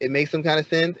 it makes some kind of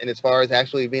sense. And as far as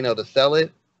actually being able to sell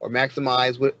it or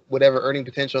maximize whatever earning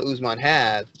potential Usman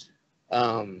has,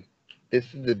 this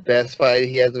is the best fight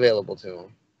he has available to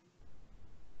him.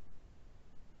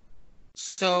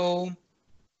 So,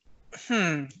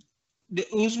 the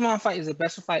Usman fight is the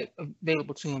best fight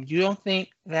available to him. You don't think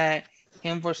that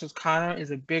him versus Conor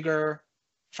is a bigger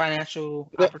financial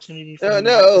opportunity for him?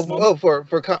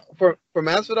 For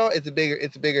Masvidal,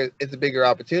 it's a bigger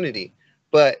opportunity.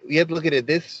 But you have to look at it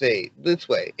this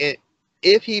way.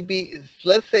 If he beats,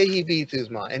 let's say he beats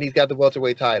Usman and he's got the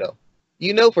welterweight title,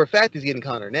 you know for a fact he's getting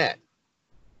Conor next.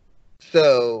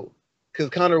 So, because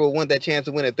Conor will want that chance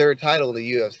to win a third title in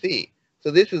the UFC.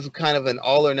 So this is kind of an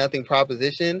all or nothing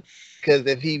proposition. Because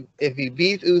if he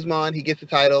beats Usman, he gets the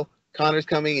title. Conor's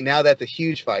coming, and now that's a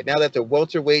huge fight. Now that's a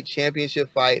welterweight championship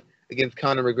fight against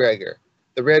Conor McGregor.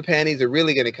 The red panties are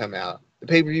really going to come out. The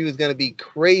pay-per-view is going to be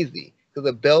crazy because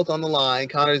the belt on the line.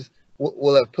 Conor's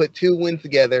will have put 2 wins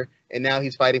together, and now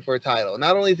he's fighting for a title.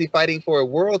 Not only is he fighting for a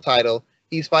world title,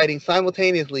 he's fighting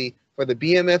simultaneously for the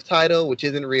BMF title, which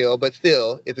isn't real, but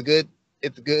still, it's a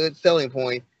good selling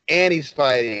point, and he's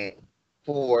fighting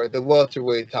for the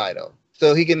welterweight title.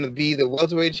 So he can be the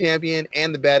welterweight champion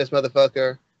and the baddest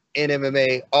motherfucker in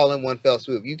MMA all in one fell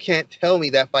swoop. You can't tell me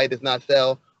that fight does not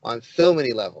sell on so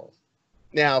many levels.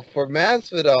 Now, for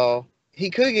Masvidal,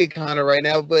 he could get Conor right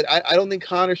now, but I don't think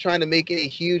Conor's trying to make any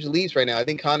huge leaps right now. I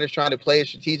think Conor's trying to play a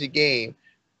strategic game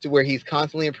to where he's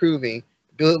constantly improving,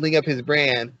 building up his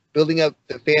brand, building up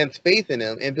the fans' faith in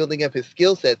him, and building up his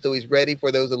skill set so he's ready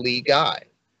for those elite guys.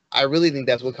 I really think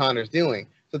that's what Conor's doing.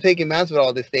 So taking Masvidal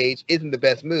at this stage isn't the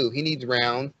best move. He needs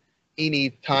rounds. He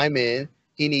needs time in.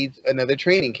 He needs another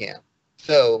training camp.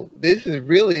 So this is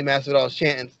really Masvidal's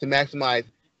chance to maximize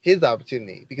his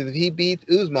opportunity. Because if he beats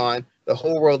Usman, the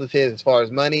whole world is his as far as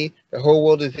money. The whole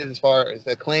world is his as far as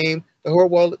acclaim. The whole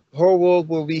world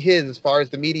will be his as far as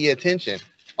the media attention.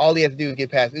 All he has to do is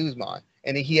get past Usman.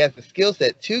 And he has the skill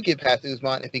set to get past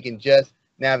Usman if he can just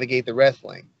navigate the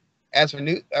wrestling. As for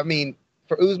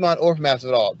for Usman or for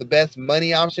Masvidal, the best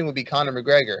money option would be Conor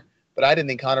McGregor. But I didn't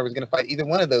think Conor was going to fight either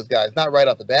one of those guys, not right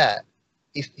off the bat.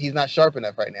 He's not sharp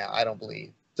enough right now, I don't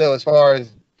believe. So as far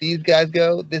as these guys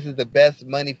go, this is the best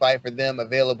money fight for them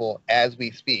available as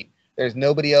we speak. There's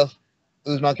nobody else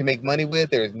Usman can make money with.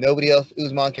 There's nobody else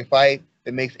Usman can fight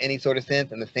that makes any sort of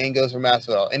sense, and the same goes for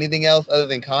Masvidal. Anything else other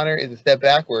than Conor is a step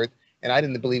backwards, and I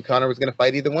didn't believe Conor was going to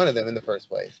fight either one of them in the first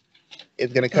place.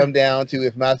 It's going to come down to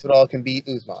if Masvidal can beat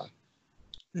Usman.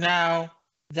 Now,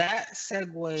 that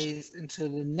segues into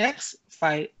the next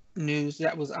fight news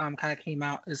that was kind of came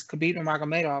out is Khabib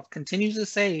Nurmagomedov continues to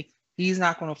say he's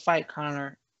not going to fight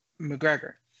Conor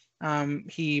McGregor.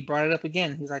 He brought it up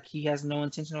again. He's like he has no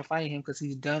intention of fighting him because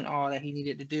he's done all that he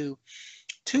needed to do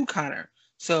to Conor.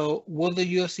 So will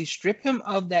the UFC strip him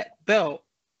of that belt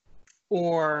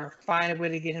or find a way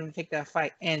to get him to take that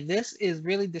fight? And this is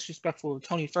really disrespectful of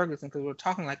Tony Ferguson because we're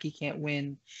talking like he can't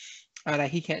win, that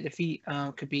he can't defeat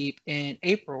Khabib in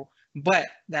April. But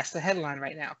that's the headline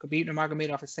right now. Khabib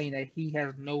Nurmagomedov is saying that he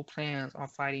has no plans on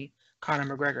fighting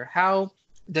Conor McGregor. How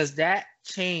does that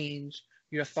change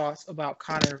your thoughts about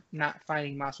Conor not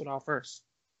fighting Masvidal first?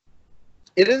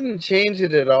 It doesn't change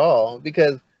it at all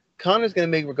because Conor's going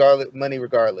to make money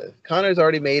regardless. Conor's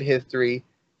already made history.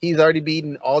 He's already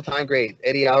beaten all-time greats.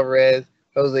 Eddie Alvarez,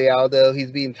 Jose Aldo.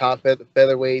 He's beaten top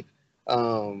featherweights.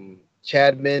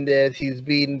 Chad Mendes. He's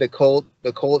beaten the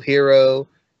Colt hero,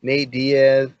 Nate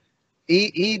Diaz.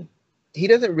 He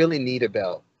doesn't really need a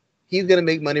belt. He's gonna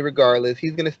make money regardless.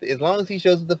 He's gonna as long as he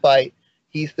shows up to fight,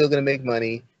 he's still gonna make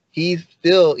money. He's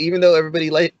still, even though everybody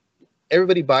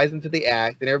buys into the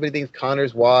act and everybody thinks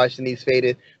Conor's washed and he's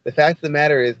faded. The fact of the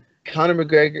matter is, Conor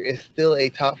McGregor is still a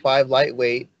top 5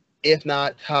 lightweight, if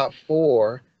not top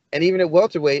 4. And even at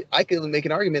welterweight, I could make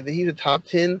an argument that he's a top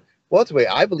 10 welterweight.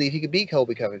 I believe he could beat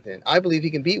Colby Covington. I believe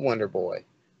he can beat Wonder Boy.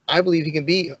 I believe he can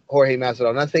beat Jorge Masvidal.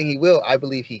 I'm not saying he will. I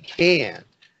believe he can.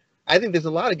 I think there's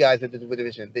a lot of guys at the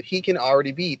division that he can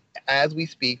already beat as we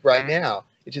speak right now.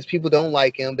 It's just people don't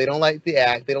like him. They don't like the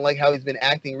act. They don't like how he's been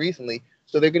acting recently.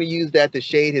 So they're going to use that to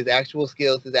shade his actual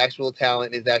skills, his actual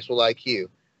talent, his actual IQ.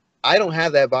 I don't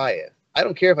have that bias. I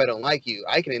don't care if I don't like you.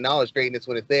 I can acknowledge greatness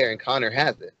when it's there, and Conor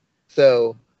has it.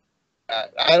 So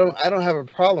I don't have a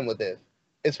problem with this.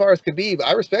 As far as Khabib,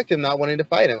 I respect him not wanting to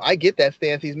fight him. I get that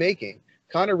stance he's making.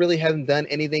 Conor really hasn't done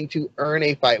anything to earn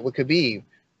a fight with Khabib.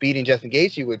 Beating Justin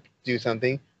Gaethje would do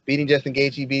something. Beating Justin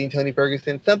Gaethje, beating Tony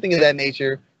Ferguson, something of that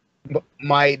nature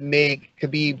might make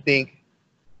Khabib think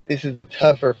this is a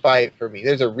tougher fight for me.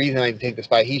 There's a reason I need to take this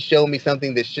fight. He showed me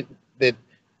something that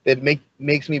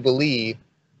makes me believe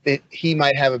that he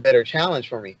might have a better challenge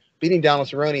for me. Beating Donald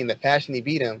Cerrone in the fashion he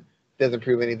beat him doesn't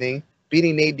prove anything.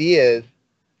 Beating Nate Diaz,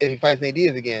 if he fights Nate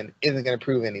Diaz again, isn't going to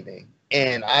prove anything.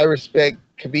 And I respect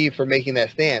Khabib for making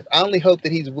that stance. I only hope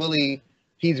that he's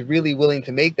really willing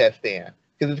to make that stand,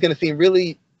 because it's going to seem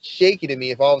really shaky to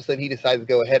me if all of a sudden he decides to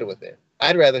go ahead with it.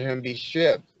 I'd rather him be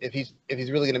stripped if he's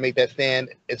really going to make that stand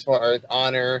as far as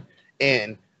honor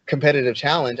and competitive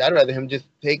challenge. I'd rather him just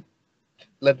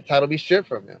let the title be stripped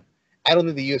from him. I don't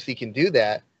think the UFC can do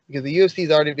that, because the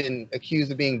UFC's already been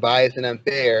accused of being biased and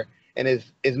unfair. And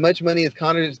as much money as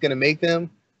Conor is going to make them,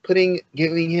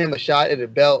 giving him a shot at a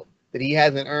belt that he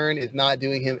hasn't earned is not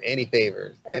doing him any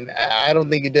favors. And I don't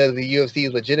think it does the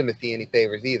UFC's legitimacy any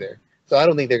favors either. So I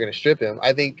don't think they're going to strip him.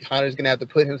 I think Conor's going to have to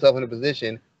put himself in a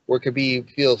position where Khabib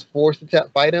feels forced to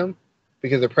fight him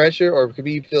because of pressure, or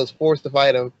Khabib feels forced to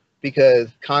fight him because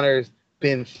Conor's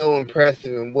been so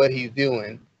impressive in what he's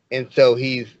doing, and so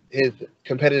his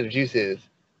competitive juices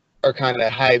are kind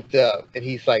of hyped up, and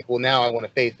he's like, well, now I want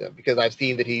to face him because I've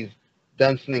seen that he's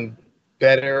done something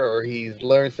better, or he's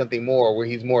learned something more where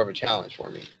he's more of a challenge for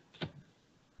me.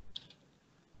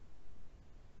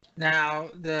 Now,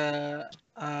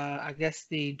 I guess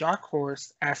the dark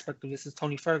horse aspect of this is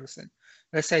Tony Ferguson.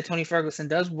 Let's say Tony Ferguson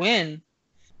does win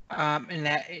in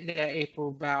that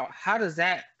April bout. How does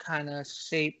that kind of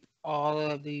shape all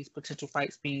of these potential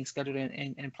fights being scheduled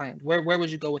and planned? Where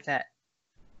would you go with that?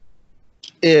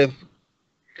 If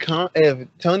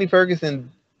Tony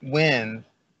Ferguson wins,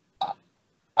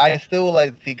 I still would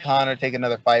like to see Conor take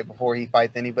another fight before he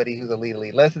fights anybody who's elite.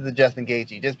 Unless it's a Justin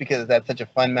Gaethje, just because that's such a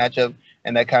fun matchup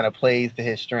and that kind of plays to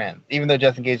his strength. Even though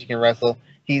Justin Gaethje can wrestle,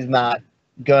 he's not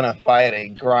gonna fight a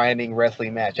grinding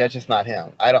wrestling match. That's just not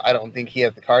him. I don't think he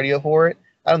has the cardio for it.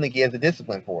 I don't think he has the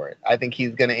discipline for it. I think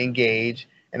he's gonna engage,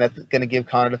 and that's gonna give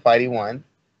Conor the fight he wants,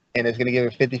 and it's gonna give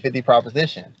him a 50-50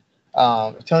 proposition.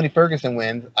 If Tony Ferguson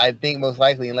wins, I think most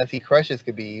likely, unless he crushes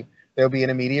Khabib, there'll be an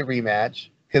immediate rematch.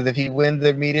 Because if he wins the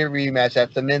immediate rematch,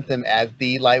 that cements him as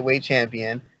the lightweight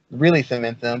champion, really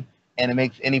cements him, and it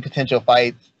makes any potential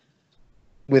fights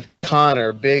with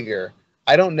Conor bigger.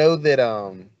 I don't know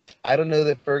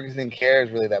that Ferguson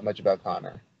cares really that much about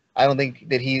Conor. I don't think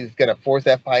that he's gonna force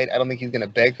that fight. I don't think he's gonna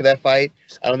beg for that fight.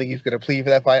 I don't think he's gonna plead for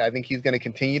that fight. I think he's gonna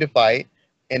continue to fight,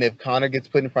 and if Conor gets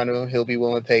put in front of him, he'll be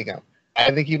willing to take him.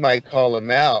 I think he might call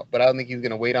him out, but I don't think he's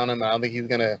gonna wait on him. I don't think he's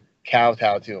gonna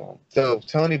kowtow to him. So if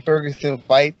Tony Ferguson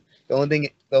fights,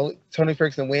 Tony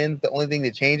Ferguson wins, the only thing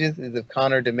that changes is if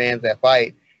Conor demands that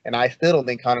fight. And I still don't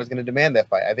think Conor's going to demand that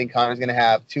fight. I think Conor's going to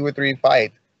have 2 or 3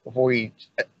 fights before he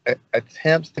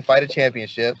attempts to fight a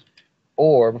championship,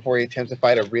 or before he attempts to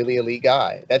fight a really elite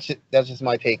guy. That's just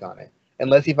my take on it.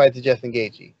 Unless he fights a Justin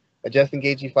Gaethje. A Justin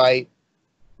Gaethje fight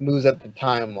moves up the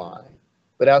timeline.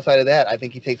 But outside of that, I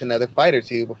think he takes another fight or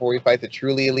two before he fights a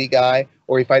truly elite guy,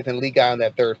 or he fights an elite guy on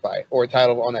that third fight, or a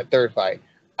title on that third fight.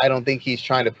 I don't think he's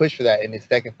trying to push for that in his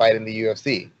second fight in the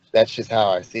UFC. That's just how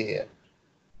I see it.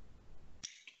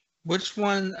 Which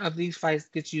one of these fights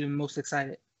gets you the most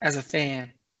excited as a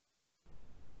fan?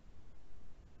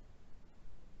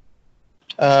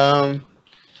 I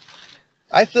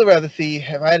still rather see,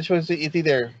 if I had a choice, it's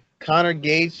either Conor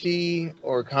Gaethje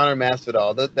or Conor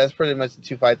Masvidal. That's pretty much the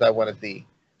 2 fights I want to see.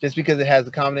 Just because it has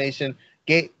a combination.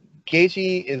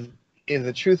 Gaethje is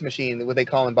a truth machine, what they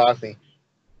call in boxing.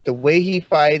 The way he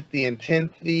fights, the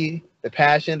intensity, the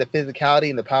passion, the physicality,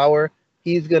 and the power,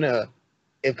 he's going to,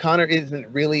 if Conor isn't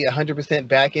really 100%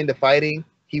 back into fighting,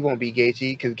 he won't be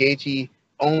Gaethje, because Gaethje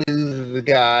only loses the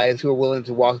guys who are willing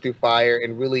to walk through fire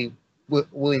and really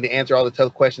willing to answer all the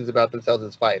tough questions about themselves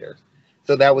as fighters.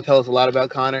 So that would tell us a lot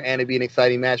about Conor, and it'd be an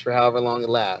exciting match for however long it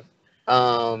lasts.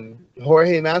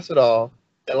 Jorge Masvidal,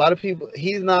 a lot of people,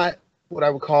 he's not what I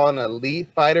would call an elite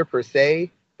fighter per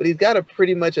se, but he's got a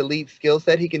pretty much elite skill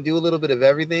set. He can do a little bit of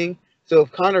everything. So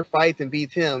if Conor fights and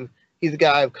beats him, he's a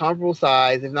guy of comparable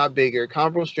size, if not bigger,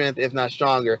 comparable strength, if not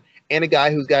stronger, and a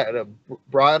guy who's got a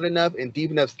broad enough and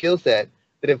deep enough skill set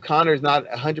that if Conor's not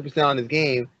 100% on his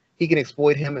game, he can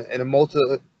exploit him in a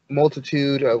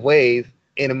multitude of ways,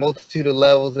 in a multitude of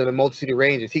levels, and a multitude of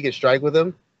ranges. He can strike with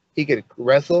him, he can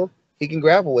wrestle, he can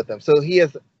grapple with him. So he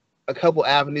has a couple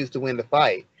avenues to win the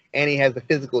fight, and he has the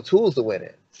physical tools to win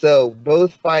it. So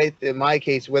both fights, in my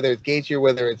case, whether it's Gaethje or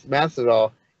whether it's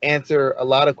Masvidal, answer a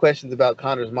lot of questions about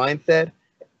Conor's mindset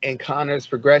and Conor's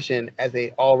progression as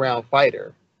a all-round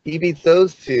fighter. He beats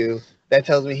those two. That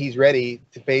tells me he's ready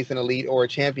to face an elite or a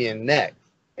champion next.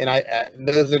 And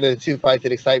those are the two fights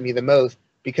that excite me the most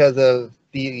because of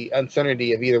the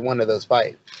uncertainty of either one of those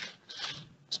fights.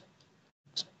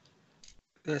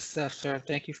 Good stuff, sir.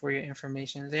 Thank you for your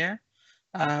information there.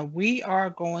 We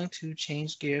are going to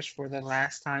change gears for the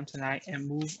last time tonight and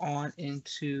move on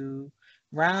into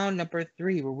round number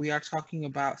 3, where we are talking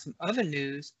about some other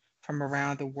news from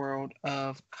around the world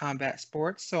of combat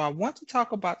sports. So I want to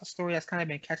talk about the story that's kind of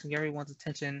been catching everyone's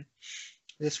attention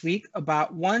this week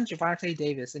about one Gervonta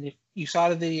Davis. And if you saw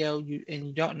the video and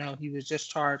you don't know, he was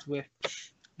just charged with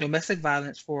domestic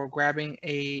violence for grabbing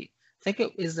I think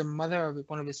it is the mother of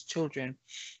one of his children,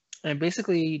 and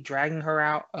basically dragging her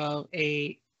out of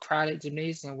a crowded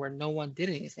gymnasium where no one did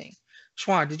anything.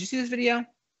 Schwan, did you see this video?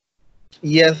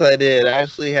 Yes, I did. I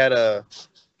actually had a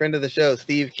friend of the show,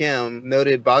 Steve Kim,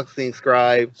 noted boxing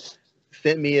scribe,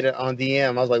 sent me it on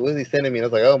DM. I was like, what is he sending me? And I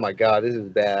was like, oh my God, this is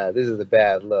bad. This is a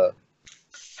bad look.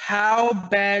 How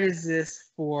bad is this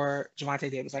for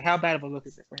Gervonta Davis? Like, how bad of a look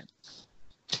is it for him?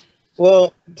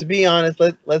 Well, to be honest,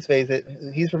 let's face it.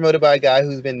 He's promoted by a guy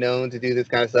who's been known to do this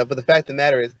kind of stuff. But the fact of the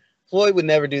matter is, Floyd would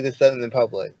never do this stuff in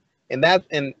public. And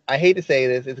I hate to say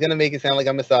this, it's going to make it sound like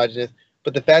I'm misogynist.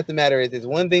 But the fact of the matter is, it's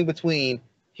one thing between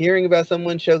hearing about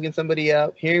someone choking somebody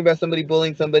up, hearing about somebody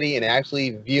bullying somebody, and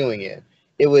actually viewing it.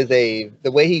 It was the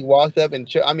way he walked up and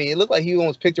it looked like he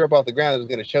almost picked her up off the ground and was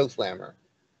going to choke slam her.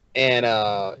 And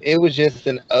it was just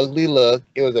an ugly look.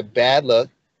 It was a bad look.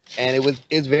 And it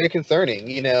was very concerning.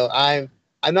 You know, I'm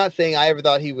not saying I never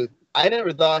thought he was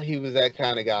that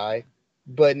kind of guy.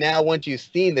 But now once you've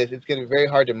seen this, it's going to be very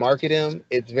hard to market him.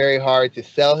 It's very hard to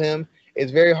sell him.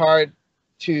 It's very hard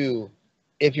to,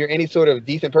 if you're any sort of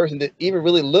decent person, to even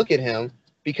really look at him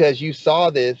because you saw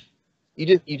this.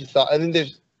 You just saw. I mean,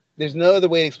 there's no other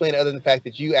way to explain it other than the fact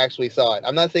that you actually saw it.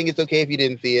 I'm not saying it's okay if you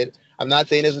didn't see it. I'm not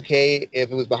saying it's okay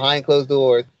if it was behind closed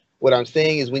doors. What I'm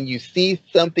saying is when you see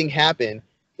something happen,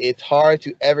 it's hard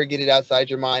to ever get it outside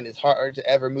your mind. It's hard to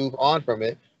ever move on from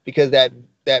it because that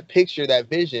picture, that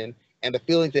vision, and the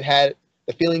feelings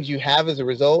you have as a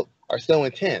result are so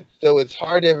intense. So it's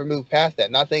hard to ever move past that.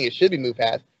 Not saying it should be moved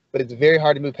past, but it's very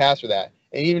hard to move past for that.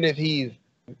 And even if he's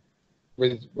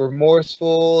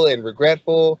remorseful and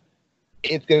regretful,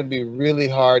 it's going to be really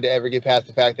hard to ever get past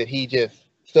the fact that he just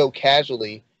so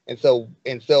casually and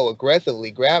so aggressively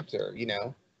grabbed her. You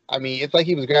know, I mean, it's like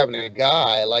he was grabbing a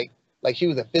guy, like she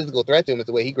was a physical threat to him. Is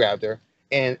the way he grabbed her,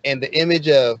 and the image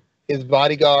of his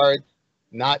bodyguards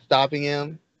not stopping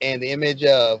him, and the image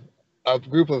of a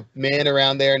group of men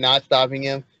around there not stopping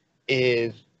him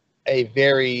is a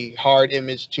very hard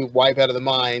image to wipe out of the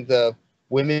minds of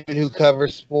women who cover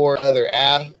sport, other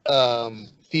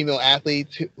female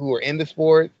athletes who are in the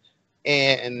sport,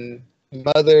 and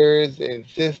mothers and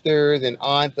sisters and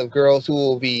aunts of girls who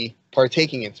will be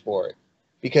partaking in sport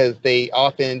because they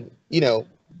often,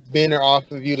 men are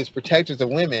often viewed as protectors of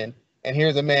women. And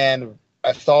here's a man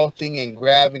assaulting and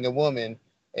grabbing a woman,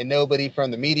 and nobody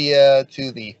from the media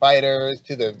to the fighters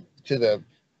to the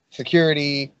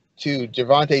security to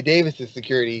Gervonta Davis's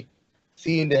security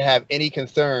seem to have any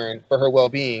concern for her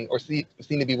well-being or seem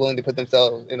to be willing to put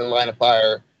themselves in the line of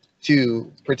fire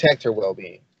to protect her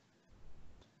well-being.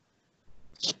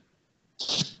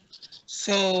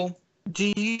 So,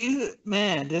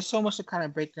 there's so much to kind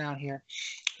of break down here.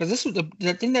 Because this was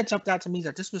the thing that jumped out to me is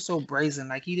that this was so brazen.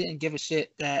 Like, he didn't give a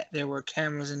shit that there were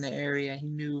cameras in the area. He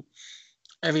knew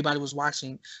everybody was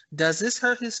watching. Does this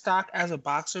hurt his stock as a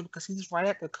boxer? Because he's right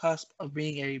at the cusp of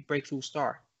being a breakthrough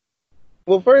star.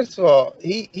 Well, first of all,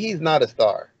 he's not a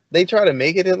star. They try to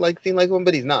make it seem like one,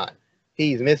 but he's not.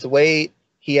 He's missed weight.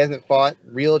 He hasn't fought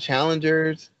real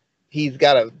challengers. He's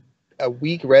got a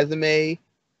weak resume.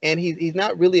 And he's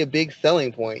not really a big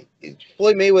selling point.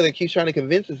 Floyd Mayweather keeps trying to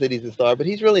convince us that he's a star, but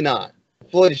he's really not.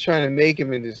 Floyd is trying to make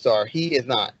him into a star. He is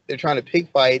not. They're trying to pick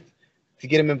fights to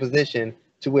get him in position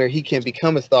to where he can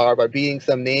become a star by beating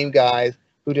some name guys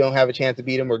who don't have a chance to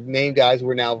beat him or name guys who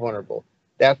are now vulnerable.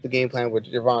 That's the game plan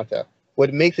with Gervonta.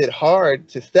 What makes it hard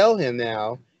to sell him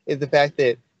now is the fact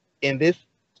that in this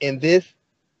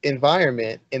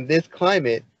environment, in this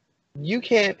climate, you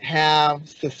can't have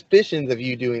suspicions of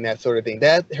you doing that sort of thing.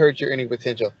 That hurts your earning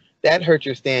potential. That hurts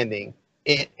your standing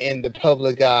in the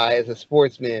public eye as a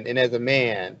sportsman and as a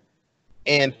man.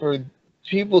 And for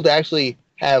people to actually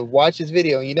have watched this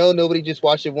video, nobody just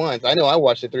watched it once. I know I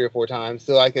watched it 3 or 4 times,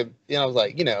 so I could, I was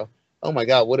like, oh my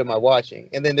God, what am I watching?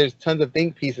 And then there's tons of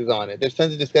think pieces on it. There's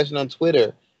tons of discussion on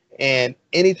Twitter And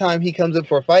anytime he comes up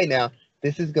for a fight now,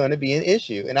 this is going to be an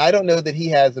issue. And I don't know that he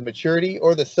has the maturity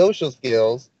or the social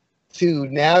skills to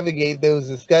navigate those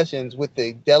discussions with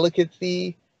the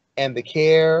delicacy and the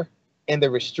care and the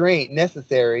restraint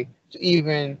necessary to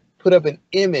even put up an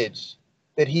image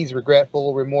that he's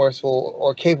regretful, remorseful,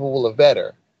 or capable of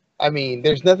better. I mean,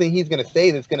 there's nothing he's going to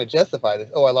say that's going to justify this.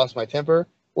 Oh, I lost my temper.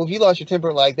 Well, if you lost your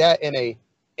temper like that in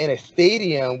a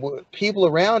stadium with people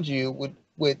around you,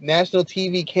 with national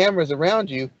TV cameras around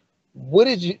you, what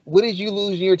did you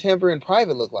losing your temper in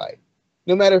private look like?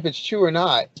 No matter if it's true or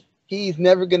not, he's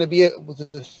never going to be able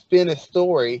to spin a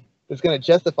story that's going to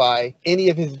justify any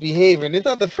of his behavior. And it's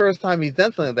not the first time he's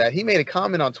done something like that. He made a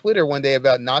comment on Twitter one day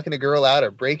about knocking a girl out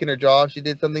or breaking her jaw if she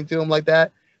did something to him like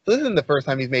that. So this isn't the first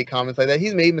time he's made comments like that.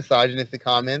 He's made misogynistic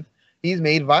comments. He's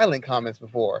made violent comments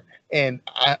before. And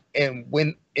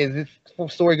when as this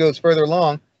story goes further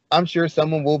along, I'm sure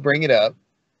someone will bring it up,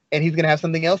 and he's going to have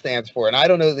something else to answer for. And I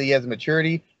don't know that he has the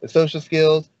maturity, the social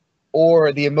skills,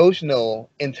 or the emotional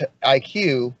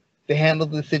IQ to handle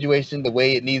the situation the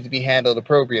way it needs to be handled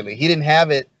appropriately. He didn't have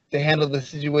it to handle the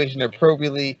situation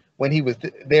appropriately when he was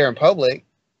there in public.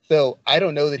 So I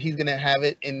don't know that he's going to have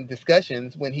it in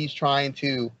discussions when he's trying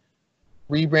to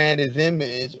rebrand his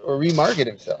image or remarket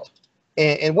himself.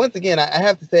 And once again, I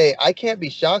have to say, I can't be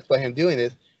shocked by him doing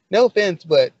this. No offense,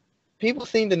 but people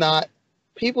seem to not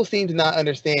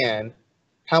understand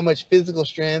how much physical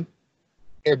strength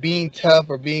or being tough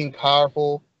or being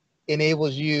powerful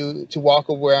enables you to walk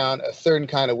around a certain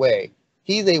kind of way.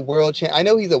 He's a world champ. I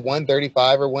know he's a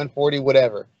 135 or 140,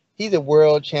 whatever. He's a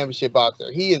world championship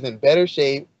boxer. He is in better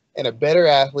shape and a better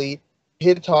athlete,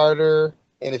 hits harder,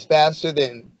 and is faster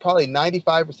than probably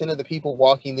 95% of the people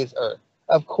walking this earth.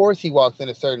 Of course he walks in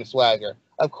a certain swagger.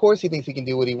 Of course he thinks he can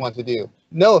do what he wants to do.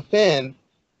 No offense,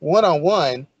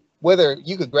 one-on-one, whether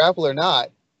you could grapple or not,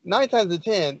 9 times out of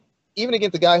 10, even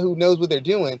against a guy who knows what they're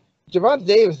doing, Gervonta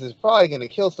Davis is probably going to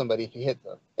kill somebody if he hits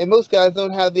them. And most guys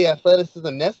don't have the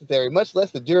athleticism necessary, much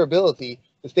less the durability,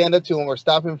 to stand up to him or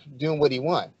stop him from doing what he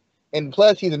wants. And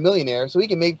plus, he's a millionaire, so he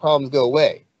can make problems go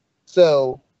away.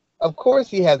 So, of course,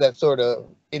 he has that sort of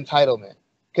entitlement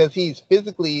because he's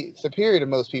physically superior to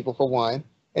most people, for one,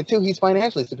 and two, he's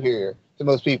financially superior to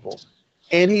most people.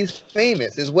 And he's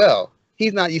famous as well.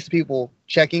 He's not used to people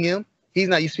checking him. He's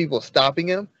not used to people stopping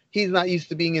him. He's not used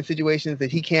to being in situations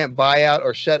that he can't buy out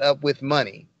or shut up with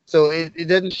money. So it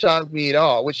doesn't shock me at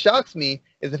all. What shocks me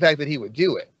is the fact that he would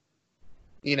do it.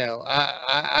 You know,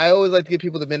 I always like to give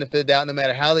people the benefit of the doubt, no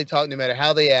matter how they talk, no matter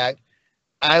how they act.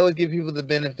 I always give people the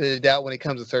benefit of the doubt when it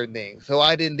comes to certain things. So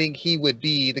I didn't think he would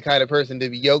be the kind of person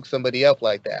to yoke somebody up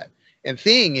like that. And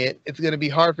seeing it, it's going to be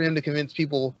hard for him to convince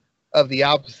people of the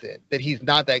opposite, that he's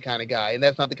not that kind of guy. And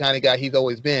that's not the kind of guy he's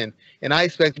always been. And I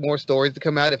expect more stories to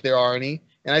come out if there are any.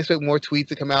 And I expect more tweets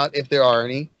to come out if there are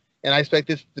any. And I expect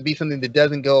this to be something that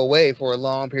doesn't go away for a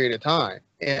long period of time.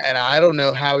 And I don't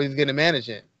know how he's going to manage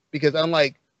it. Because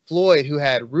unlike Floyd, who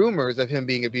had rumors of him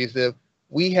being abusive,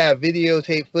 we have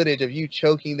videotape footage of you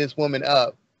choking this woman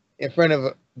up in front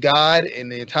of God and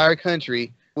the entire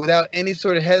country without any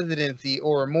sort of hesitancy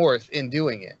or remorse in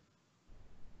doing it.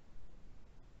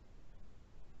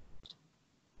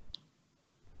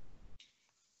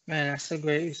 Man, that's a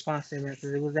great response there,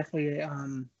 because it was definitely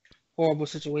a horrible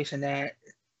situation that,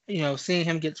 seeing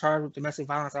him get charged with domestic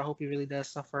violence, I hope he really does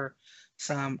suffer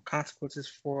some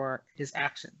consequences for his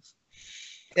actions.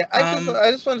 Yeah,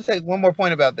 I just want to say one more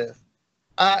point about this.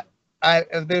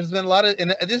 There's been a lot of,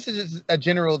 and this is just a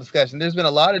general discussion. There's been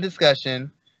a lot of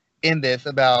discussion in this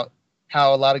about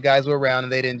how a lot of guys were around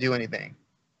and they didn't do anything.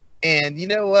 And you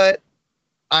know what?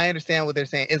 I understand what they're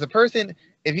saying. As a person,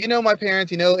 if you know my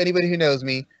parents, you know anybody who knows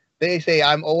me, they say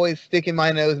I'm always sticking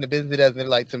my nose in the business that doesn't.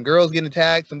 Like some girls getting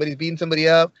attacked, somebody's beating somebody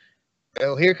up.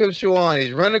 Oh, here comes Shawan.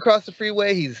 He's running across the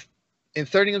freeway. He's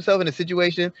inserting himself in a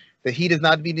situation that he does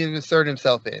not need to insert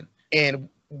himself in. And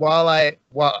while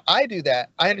I do that,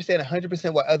 I understand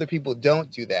 100% why other people don't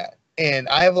do that. And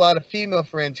I have a lot of female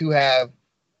friends who have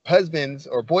husbands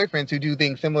or boyfriends who do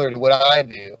things similar to what I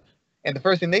do. And the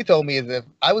first thing they told me is if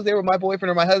I was there with my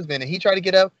boyfriend or my husband and he tried to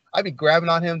get up, I'd be grabbing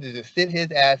on him to just sit his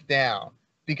ass down,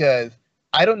 because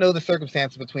I don't know the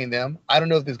circumstances between them. I don't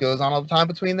know if this goes on all the time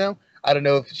between them. I don't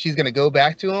know if she's going to go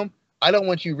back to him. I don't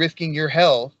want you risking your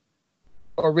health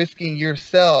or risking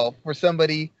yourself for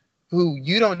somebody who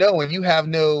you don't know and you have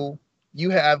no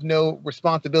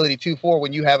responsibility for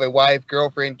when you have a wife,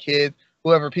 girlfriend, kids,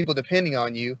 whoever, people depending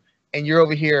on you, and you're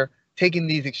over here taking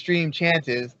these extreme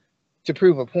chances to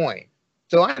prove a point.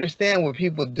 So I understand when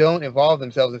people don't involve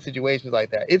themselves in situations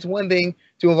like that. It's one thing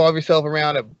to involve yourself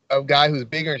around a guy who's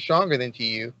bigger and stronger than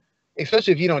you,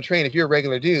 especially if you don't train, if you're a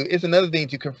regular dude, it's another thing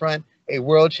to confront a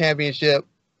world championship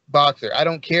boxer. I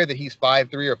don't care that he's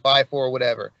 5'3" or 5'4" or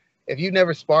whatever. If you've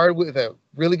never sparred with a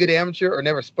really good amateur or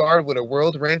never sparred with a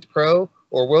world ranked pro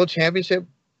or world championship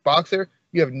boxer,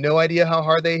 you have no idea how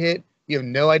hard they hit. You have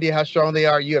no idea how strong they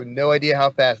are. You have no idea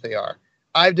how fast they are.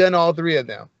 I've done all three of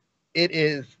them. It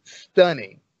is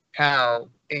stunning how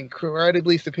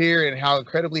incredibly superior and how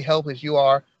incredibly helpless you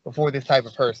are before this type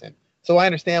of person. So I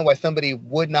understand why somebody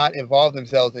would not involve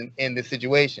themselves in this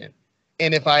situation.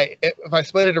 And if I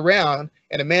split it around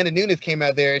and Amanda Nunes came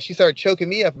out there and she started choking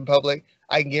me up in public,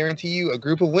 I can guarantee you a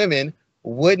group of women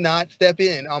would not step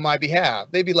in on my behalf.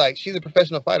 They'd be like, she's a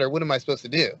professional fighter. What am I supposed to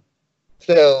do?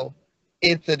 So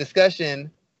it's a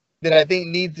discussion that I think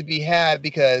needs to be had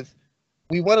because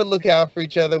we want to look out for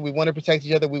each other. We want to protect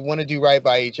each other. We want to do right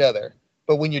by each other.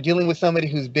 But when you're dealing with somebody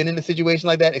who's been in a situation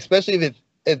like that, especially if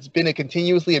it's been a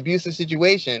continuously abusive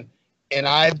situation, and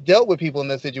I've dealt with people in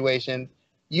those situations,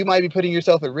 you might be putting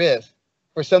yourself at risk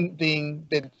for something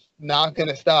that's not going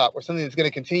to stop or something that's going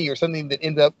to continue or something that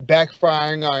ends up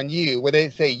backfiring on you where they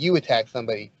say you attack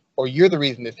somebody or you're the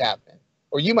reason this happened.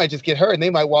 Or you might just get hurt and they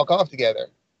might walk off together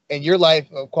and your life,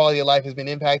 quality of life has been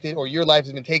impacted or your life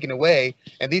has been taken away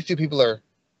and these two people are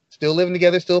still living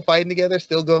together, still fighting together,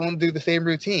 still going through the same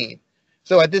routine.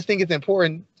 So I just think it's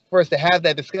important for us to have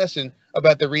that discussion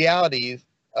about the realities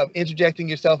of interjecting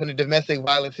yourself in a domestic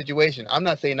violence situation. I'm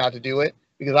not saying not to do it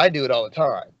because I do it all the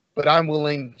time, but I'm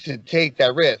willing to take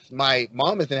that risk. My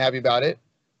mom isn't happy about it.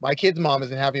 My kid's mom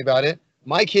isn't happy about it.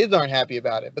 My kids aren't happy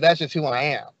about it, but that's just who I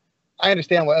am. I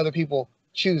understand why other people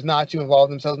choose not to involve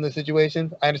themselves in this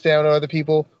situation. I understand why other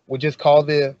people would just call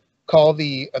the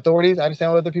authorities. I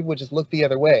understand why other people would just look the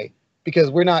other way because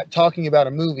we're not talking about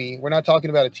a movie. We're not talking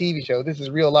about a TV show. This is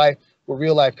real life with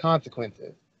real life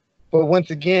consequences. But once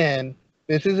again,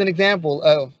 this is an example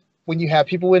of when you have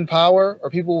people in power or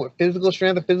people with physical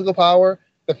strength or physical power,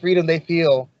 the freedom they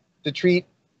feel to treat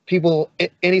people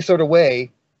any sort of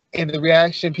way and the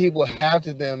reaction people have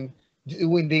to them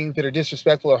doing things that are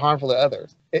disrespectful or harmful to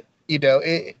others.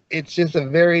 It's just a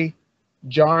very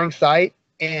jarring sight.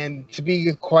 And to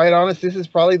be quite honest, this is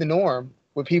probably the norm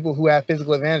with people who have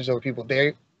physical advantage over people.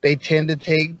 They tend to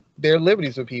take their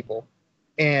liberties with people.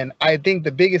 And I think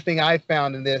the biggest thing I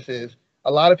found in this is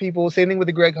a lot of people, same thing with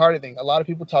the Greg Hardy thing. A lot of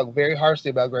people talk very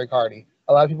harshly about Greg Hardy.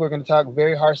 A lot of people are going to talk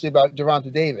very harshly about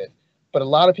Gervonta Davis. But a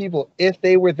lot of people, if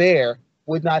they were there,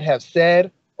 would not have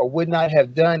said or would not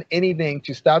have done anything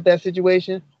to stop that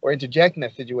situation or interject in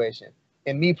that situation.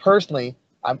 And me personally,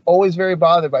 I'm always very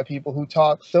bothered by people who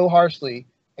talk so harshly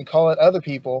and call out other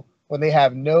people when they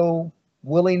have no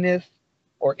willingness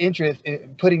or interest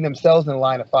in putting themselves in the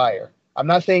line of fire. I'm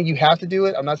not saying you have to do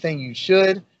it. I'm not saying you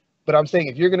should. But I'm saying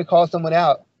if you're going to call someone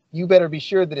out, you better be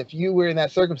sure that if you were in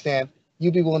that circumstance,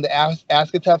 you'd be willing to ask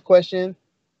a tough question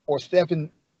or step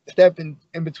in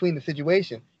between the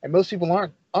situation. And most people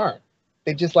aren't.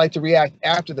 They just like to react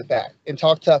after the fact and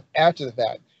talk tough after the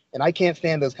fact. And I can't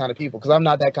stand those kind of people because I'm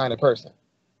not that kind of person.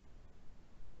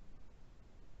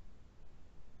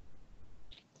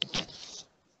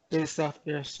 Good stuff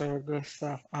there, sir. Good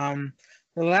stuff. The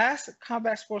last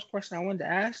combat sports question I wanted to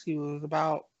ask you was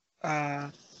about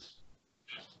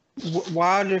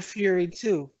Wilder Fury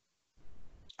 2.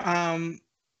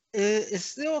 It's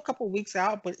still a couple weeks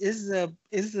out, but is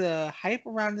the hype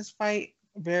around this fight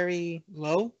very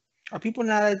low? Are people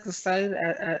not as excited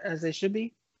as they should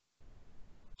be?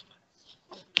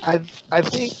 I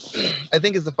think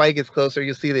as the fight gets closer,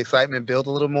 you'll see the excitement build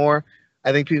a little more.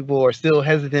 I think people are still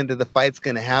hesitant that the fight's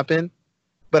going to happen,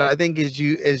 but I think as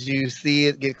you see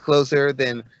it get closer,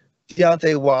 then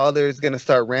Deontay Wilder is going to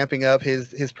start ramping up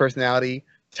his personality.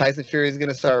 Tyson Fury is going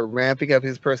to start ramping up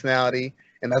his personality,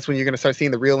 and that's when you're going to start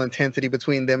seeing the real intensity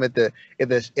between them at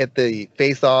the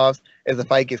face-offs. As the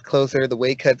fight gets closer, the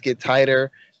weight cuts get tighter,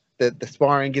 the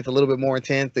sparring gets a little bit more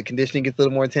intense, the conditioning gets a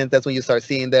little more intense. That's when you start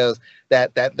seeing that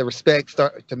the respect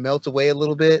start to melt away a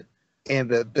little bit, and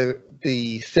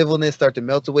the civilness start to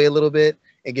melt away a little bit,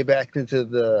 and get back into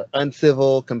the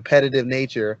uncivil, competitive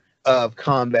nature of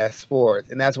combat sports.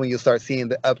 And that's when you'll start seeing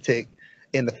the uptick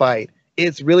in the fight.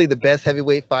 It's really the best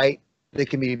heavyweight fight that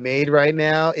can be made right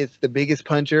now. It's the biggest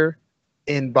puncher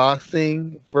in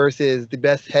boxing versus the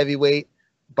best heavyweight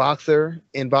boxer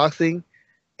in boxing.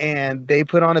 And they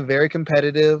put on a very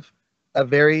competitive, a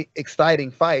very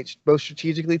exciting fight, both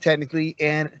strategically, technically,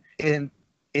 and in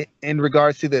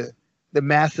regards to the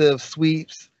massive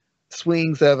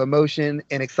swings of emotion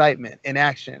and excitement and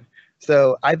action.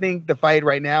 So I think the fight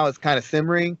right now is kind of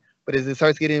simmering, But as it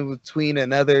starts getting between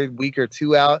another week or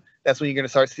two out, that's when you're going to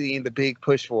start seeing the big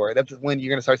push for it. That's when you're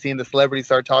going to start seeing the celebrities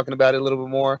start talking about it a little bit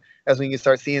more. That's when you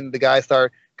start seeing the guys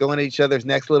start going at each other's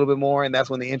necks a little bit more, and that's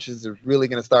when the interest is really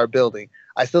going to start building.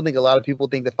 I still think a lot of people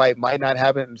think the fight might not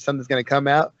happen and something's going to come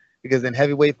out, because in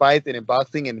heavyweight fights and in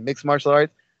boxing and mixed martial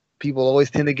arts, people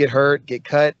always tend to get hurt, get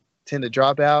cut, tend to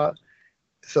drop out.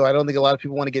 So I don't think a lot of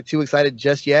people want to get too excited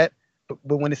just yet.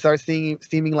 But when it starts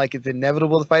seeming like it's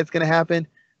inevitable the fight's going to happen,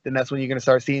 then that's when you're going to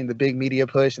start seeing the big media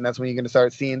push, and that's when you're going to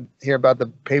start hear about the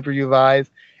pay-per-view buys,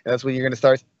 and that's when you're going to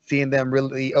start seeing them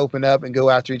really open up and go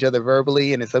after each other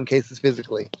verbally and in some cases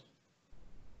physically.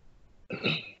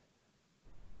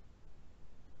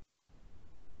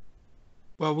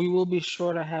 Well, we will be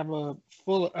sure to have a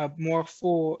more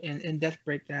full and in-depth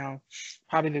breakdown,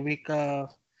 probably the week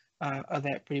of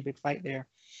that pretty big fight there.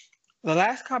 The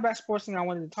last combat sports thing I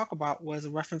wanted to talk about was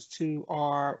a reference to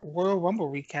our Royal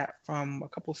Rumble recap from a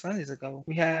couple Sundays ago.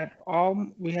 We have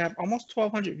almost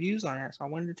 1,200 views on that, so I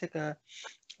wanted to take a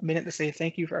minute to say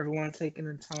thank you for everyone taking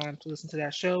the time to listen to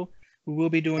that show. We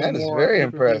will be doing more. That is very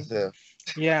impressive.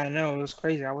 Yeah, I know, it was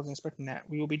crazy. I wasn't expecting that.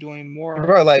 We will be doing more.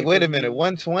 Bro, like, wait a minute,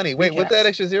 120. Wait, what's that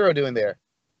extra zero doing there?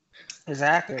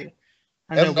 Exactly.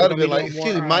 That would have been like,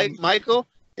 excuse me, Michael,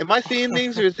 am I seeing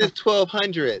things, or is this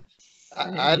 1,200?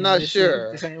 I'm not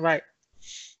sure. This ain't right.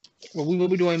 Well, we will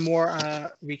be doing more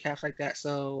recaps like that.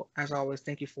 So, as always,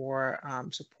 thank you for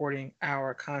supporting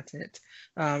our content.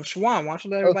 Shawan, why don't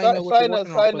you let everybody know what you're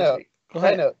working on?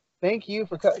 Side note. Thank you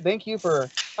for.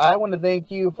 I want to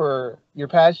thank you for your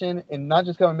passion in not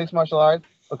just covering mixed martial arts,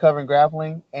 but covering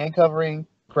grappling and covering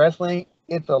wrestling.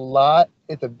 It's a lot.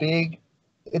 It's a big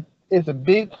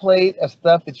plate of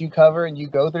stuff that you cover and you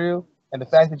go through. And the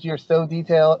fact that you're so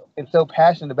detailed and so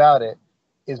passionate about it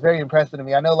is very impressive to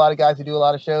me. I know a lot of guys who do a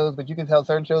lot of shows, but you can tell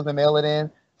certain shows they mail it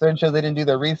in, certain shows they didn't do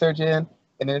their research in.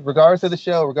 And in regards to the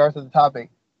show, regardless of the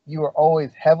topic, you are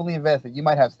always heavily invested. You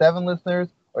might have 7 listeners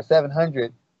or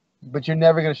 700, but you're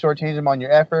never going to shortchange them on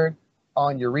your effort,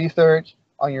 on your research,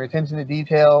 on your attention to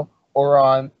detail, or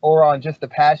on just the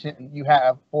passion you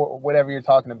have for whatever you're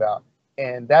talking about.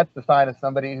 And that's the sign of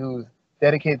somebody who's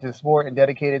dedicated to the sport and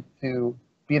dedicated to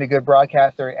being a good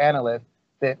broadcaster and analyst,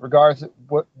 that regardless of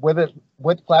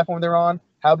what platform they're on,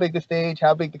 how big the stage,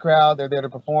 how big the crowd, they're there to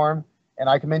perform. And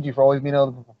I commend you for always being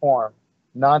able to perform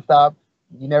nonstop.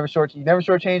 You never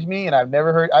shortchange me, and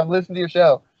I've listened to your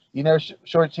show. You never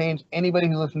shortchange anybody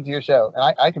who listens to your show,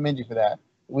 and I commend you for that.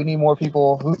 We need more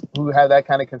people who have that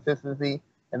kind of consistency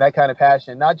and that kind of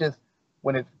passion, not just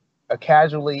when it's a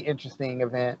casually interesting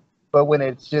event, but when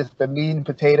it's just the meat and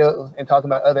potatoes and talking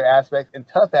about other aspects and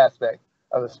tough aspects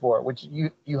of the sport, which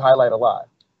you highlight a lot.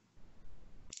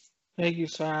 Thank you,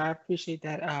 sir. I appreciate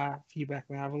that feedback,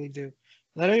 man. I really do.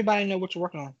 Let everybody know what you're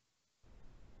working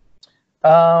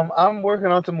on. I'm working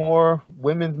on some more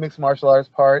women's mixed martial arts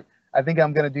part. I think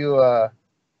I'm going to do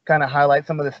kind of highlight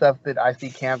some of the stuff that I see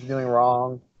camps doing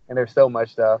wrong, and there's so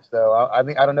much stuff. So I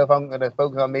don't know if I'm going to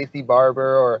focus on Macy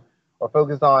Barber or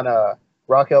focus on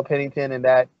Raquel Pennington and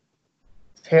that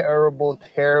terrible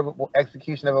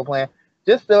execution of a plan.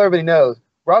 Just so everybody knows,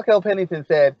 Raquel Pennington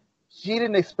said she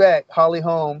didn't expect Holly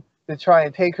Holm to try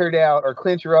and take her down or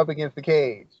clinch her up against the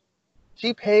cage.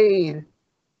 She paid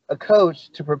a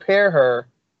coach to prepare her,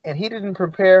 and he didn't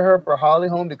prepare her for Holly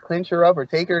Holm to clinch her up or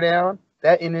take her down.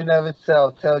 That in and of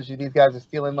itself tells you these guys are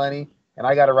stealing money, and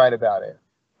I got to write about it.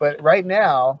 But right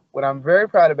now, what I'm very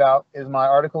proud about is my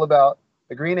article about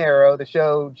the Green Arrow. The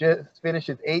show just finished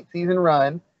its 8-season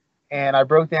run, and I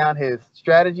broke down his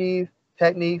strategies,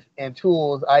 techniques, and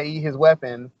tools, i.e. his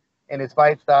weapons and his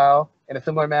fight style, in a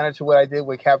similar manner to what I did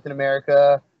with Captain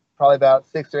America probably about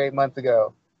 6 or 8 months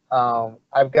ago.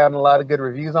 I've gotten a lot of good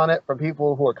reviews on it from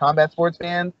people who are combat sports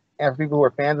fans and from people who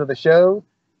are fans of the show.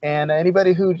 And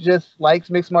anybody who just likes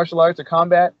mixed martial arts or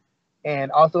combat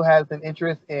and also has an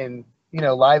interest in,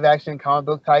 live action comic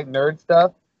book type nerd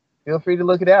stuff, feel free to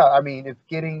look it out. I mean,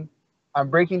 I'm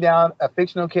breaking down a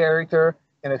fictional character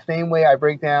in the same way I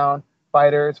break down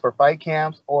fighters for fight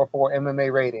camps or for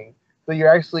MMA ratings. So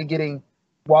you're actually getting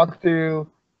walk through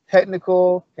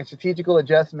technical and strategical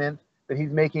adjustments that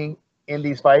he's making in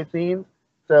these fight scenes.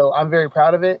 So I'm very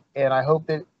proud of it, and I hope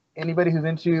that anybody who's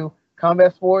into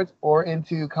combat sports or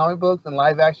into comic books and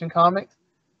live action comics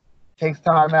takes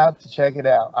time out to check it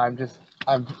out.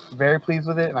 I'm very pleased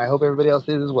with it, and I hope everybody else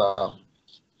is as well.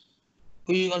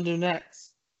 Who are you gonna do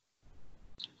next?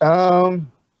 I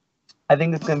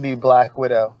think it's gonna be Black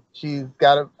Widow.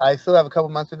 I still have a couple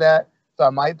months of that, so I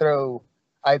might throw.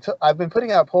 I've been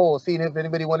putting out polls, seeing if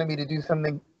anybody wanted me to do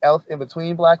something else in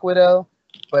between Black Widow.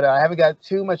 but I haven't got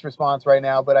too much response right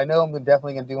now. But I know I'm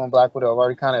definitely gonna do on Black Widow. I've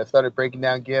already kind of started breaking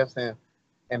down gifts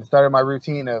and started my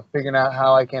routine of figuring out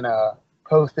how I can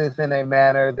post this in a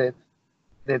manner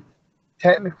that's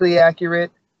technically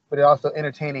accurate, but also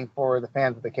entertaining for the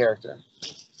fans of the character.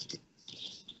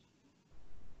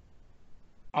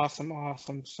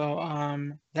 Awesome.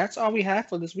 So that's all we have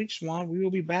for this week, Swan. We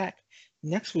will be back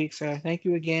next week, sir. Thank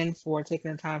you again for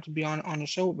taking the time to be on the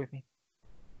show with me.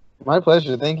 My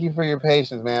pleasure. Thank you for your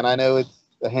patience, man. I know it's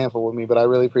a handful with me, but I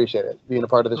really appreciate it being a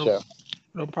part of the show.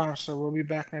 No problem, sir. We'll be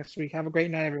back next week. Have a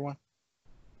great night, everyone.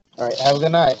 All right. Have a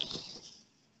good night.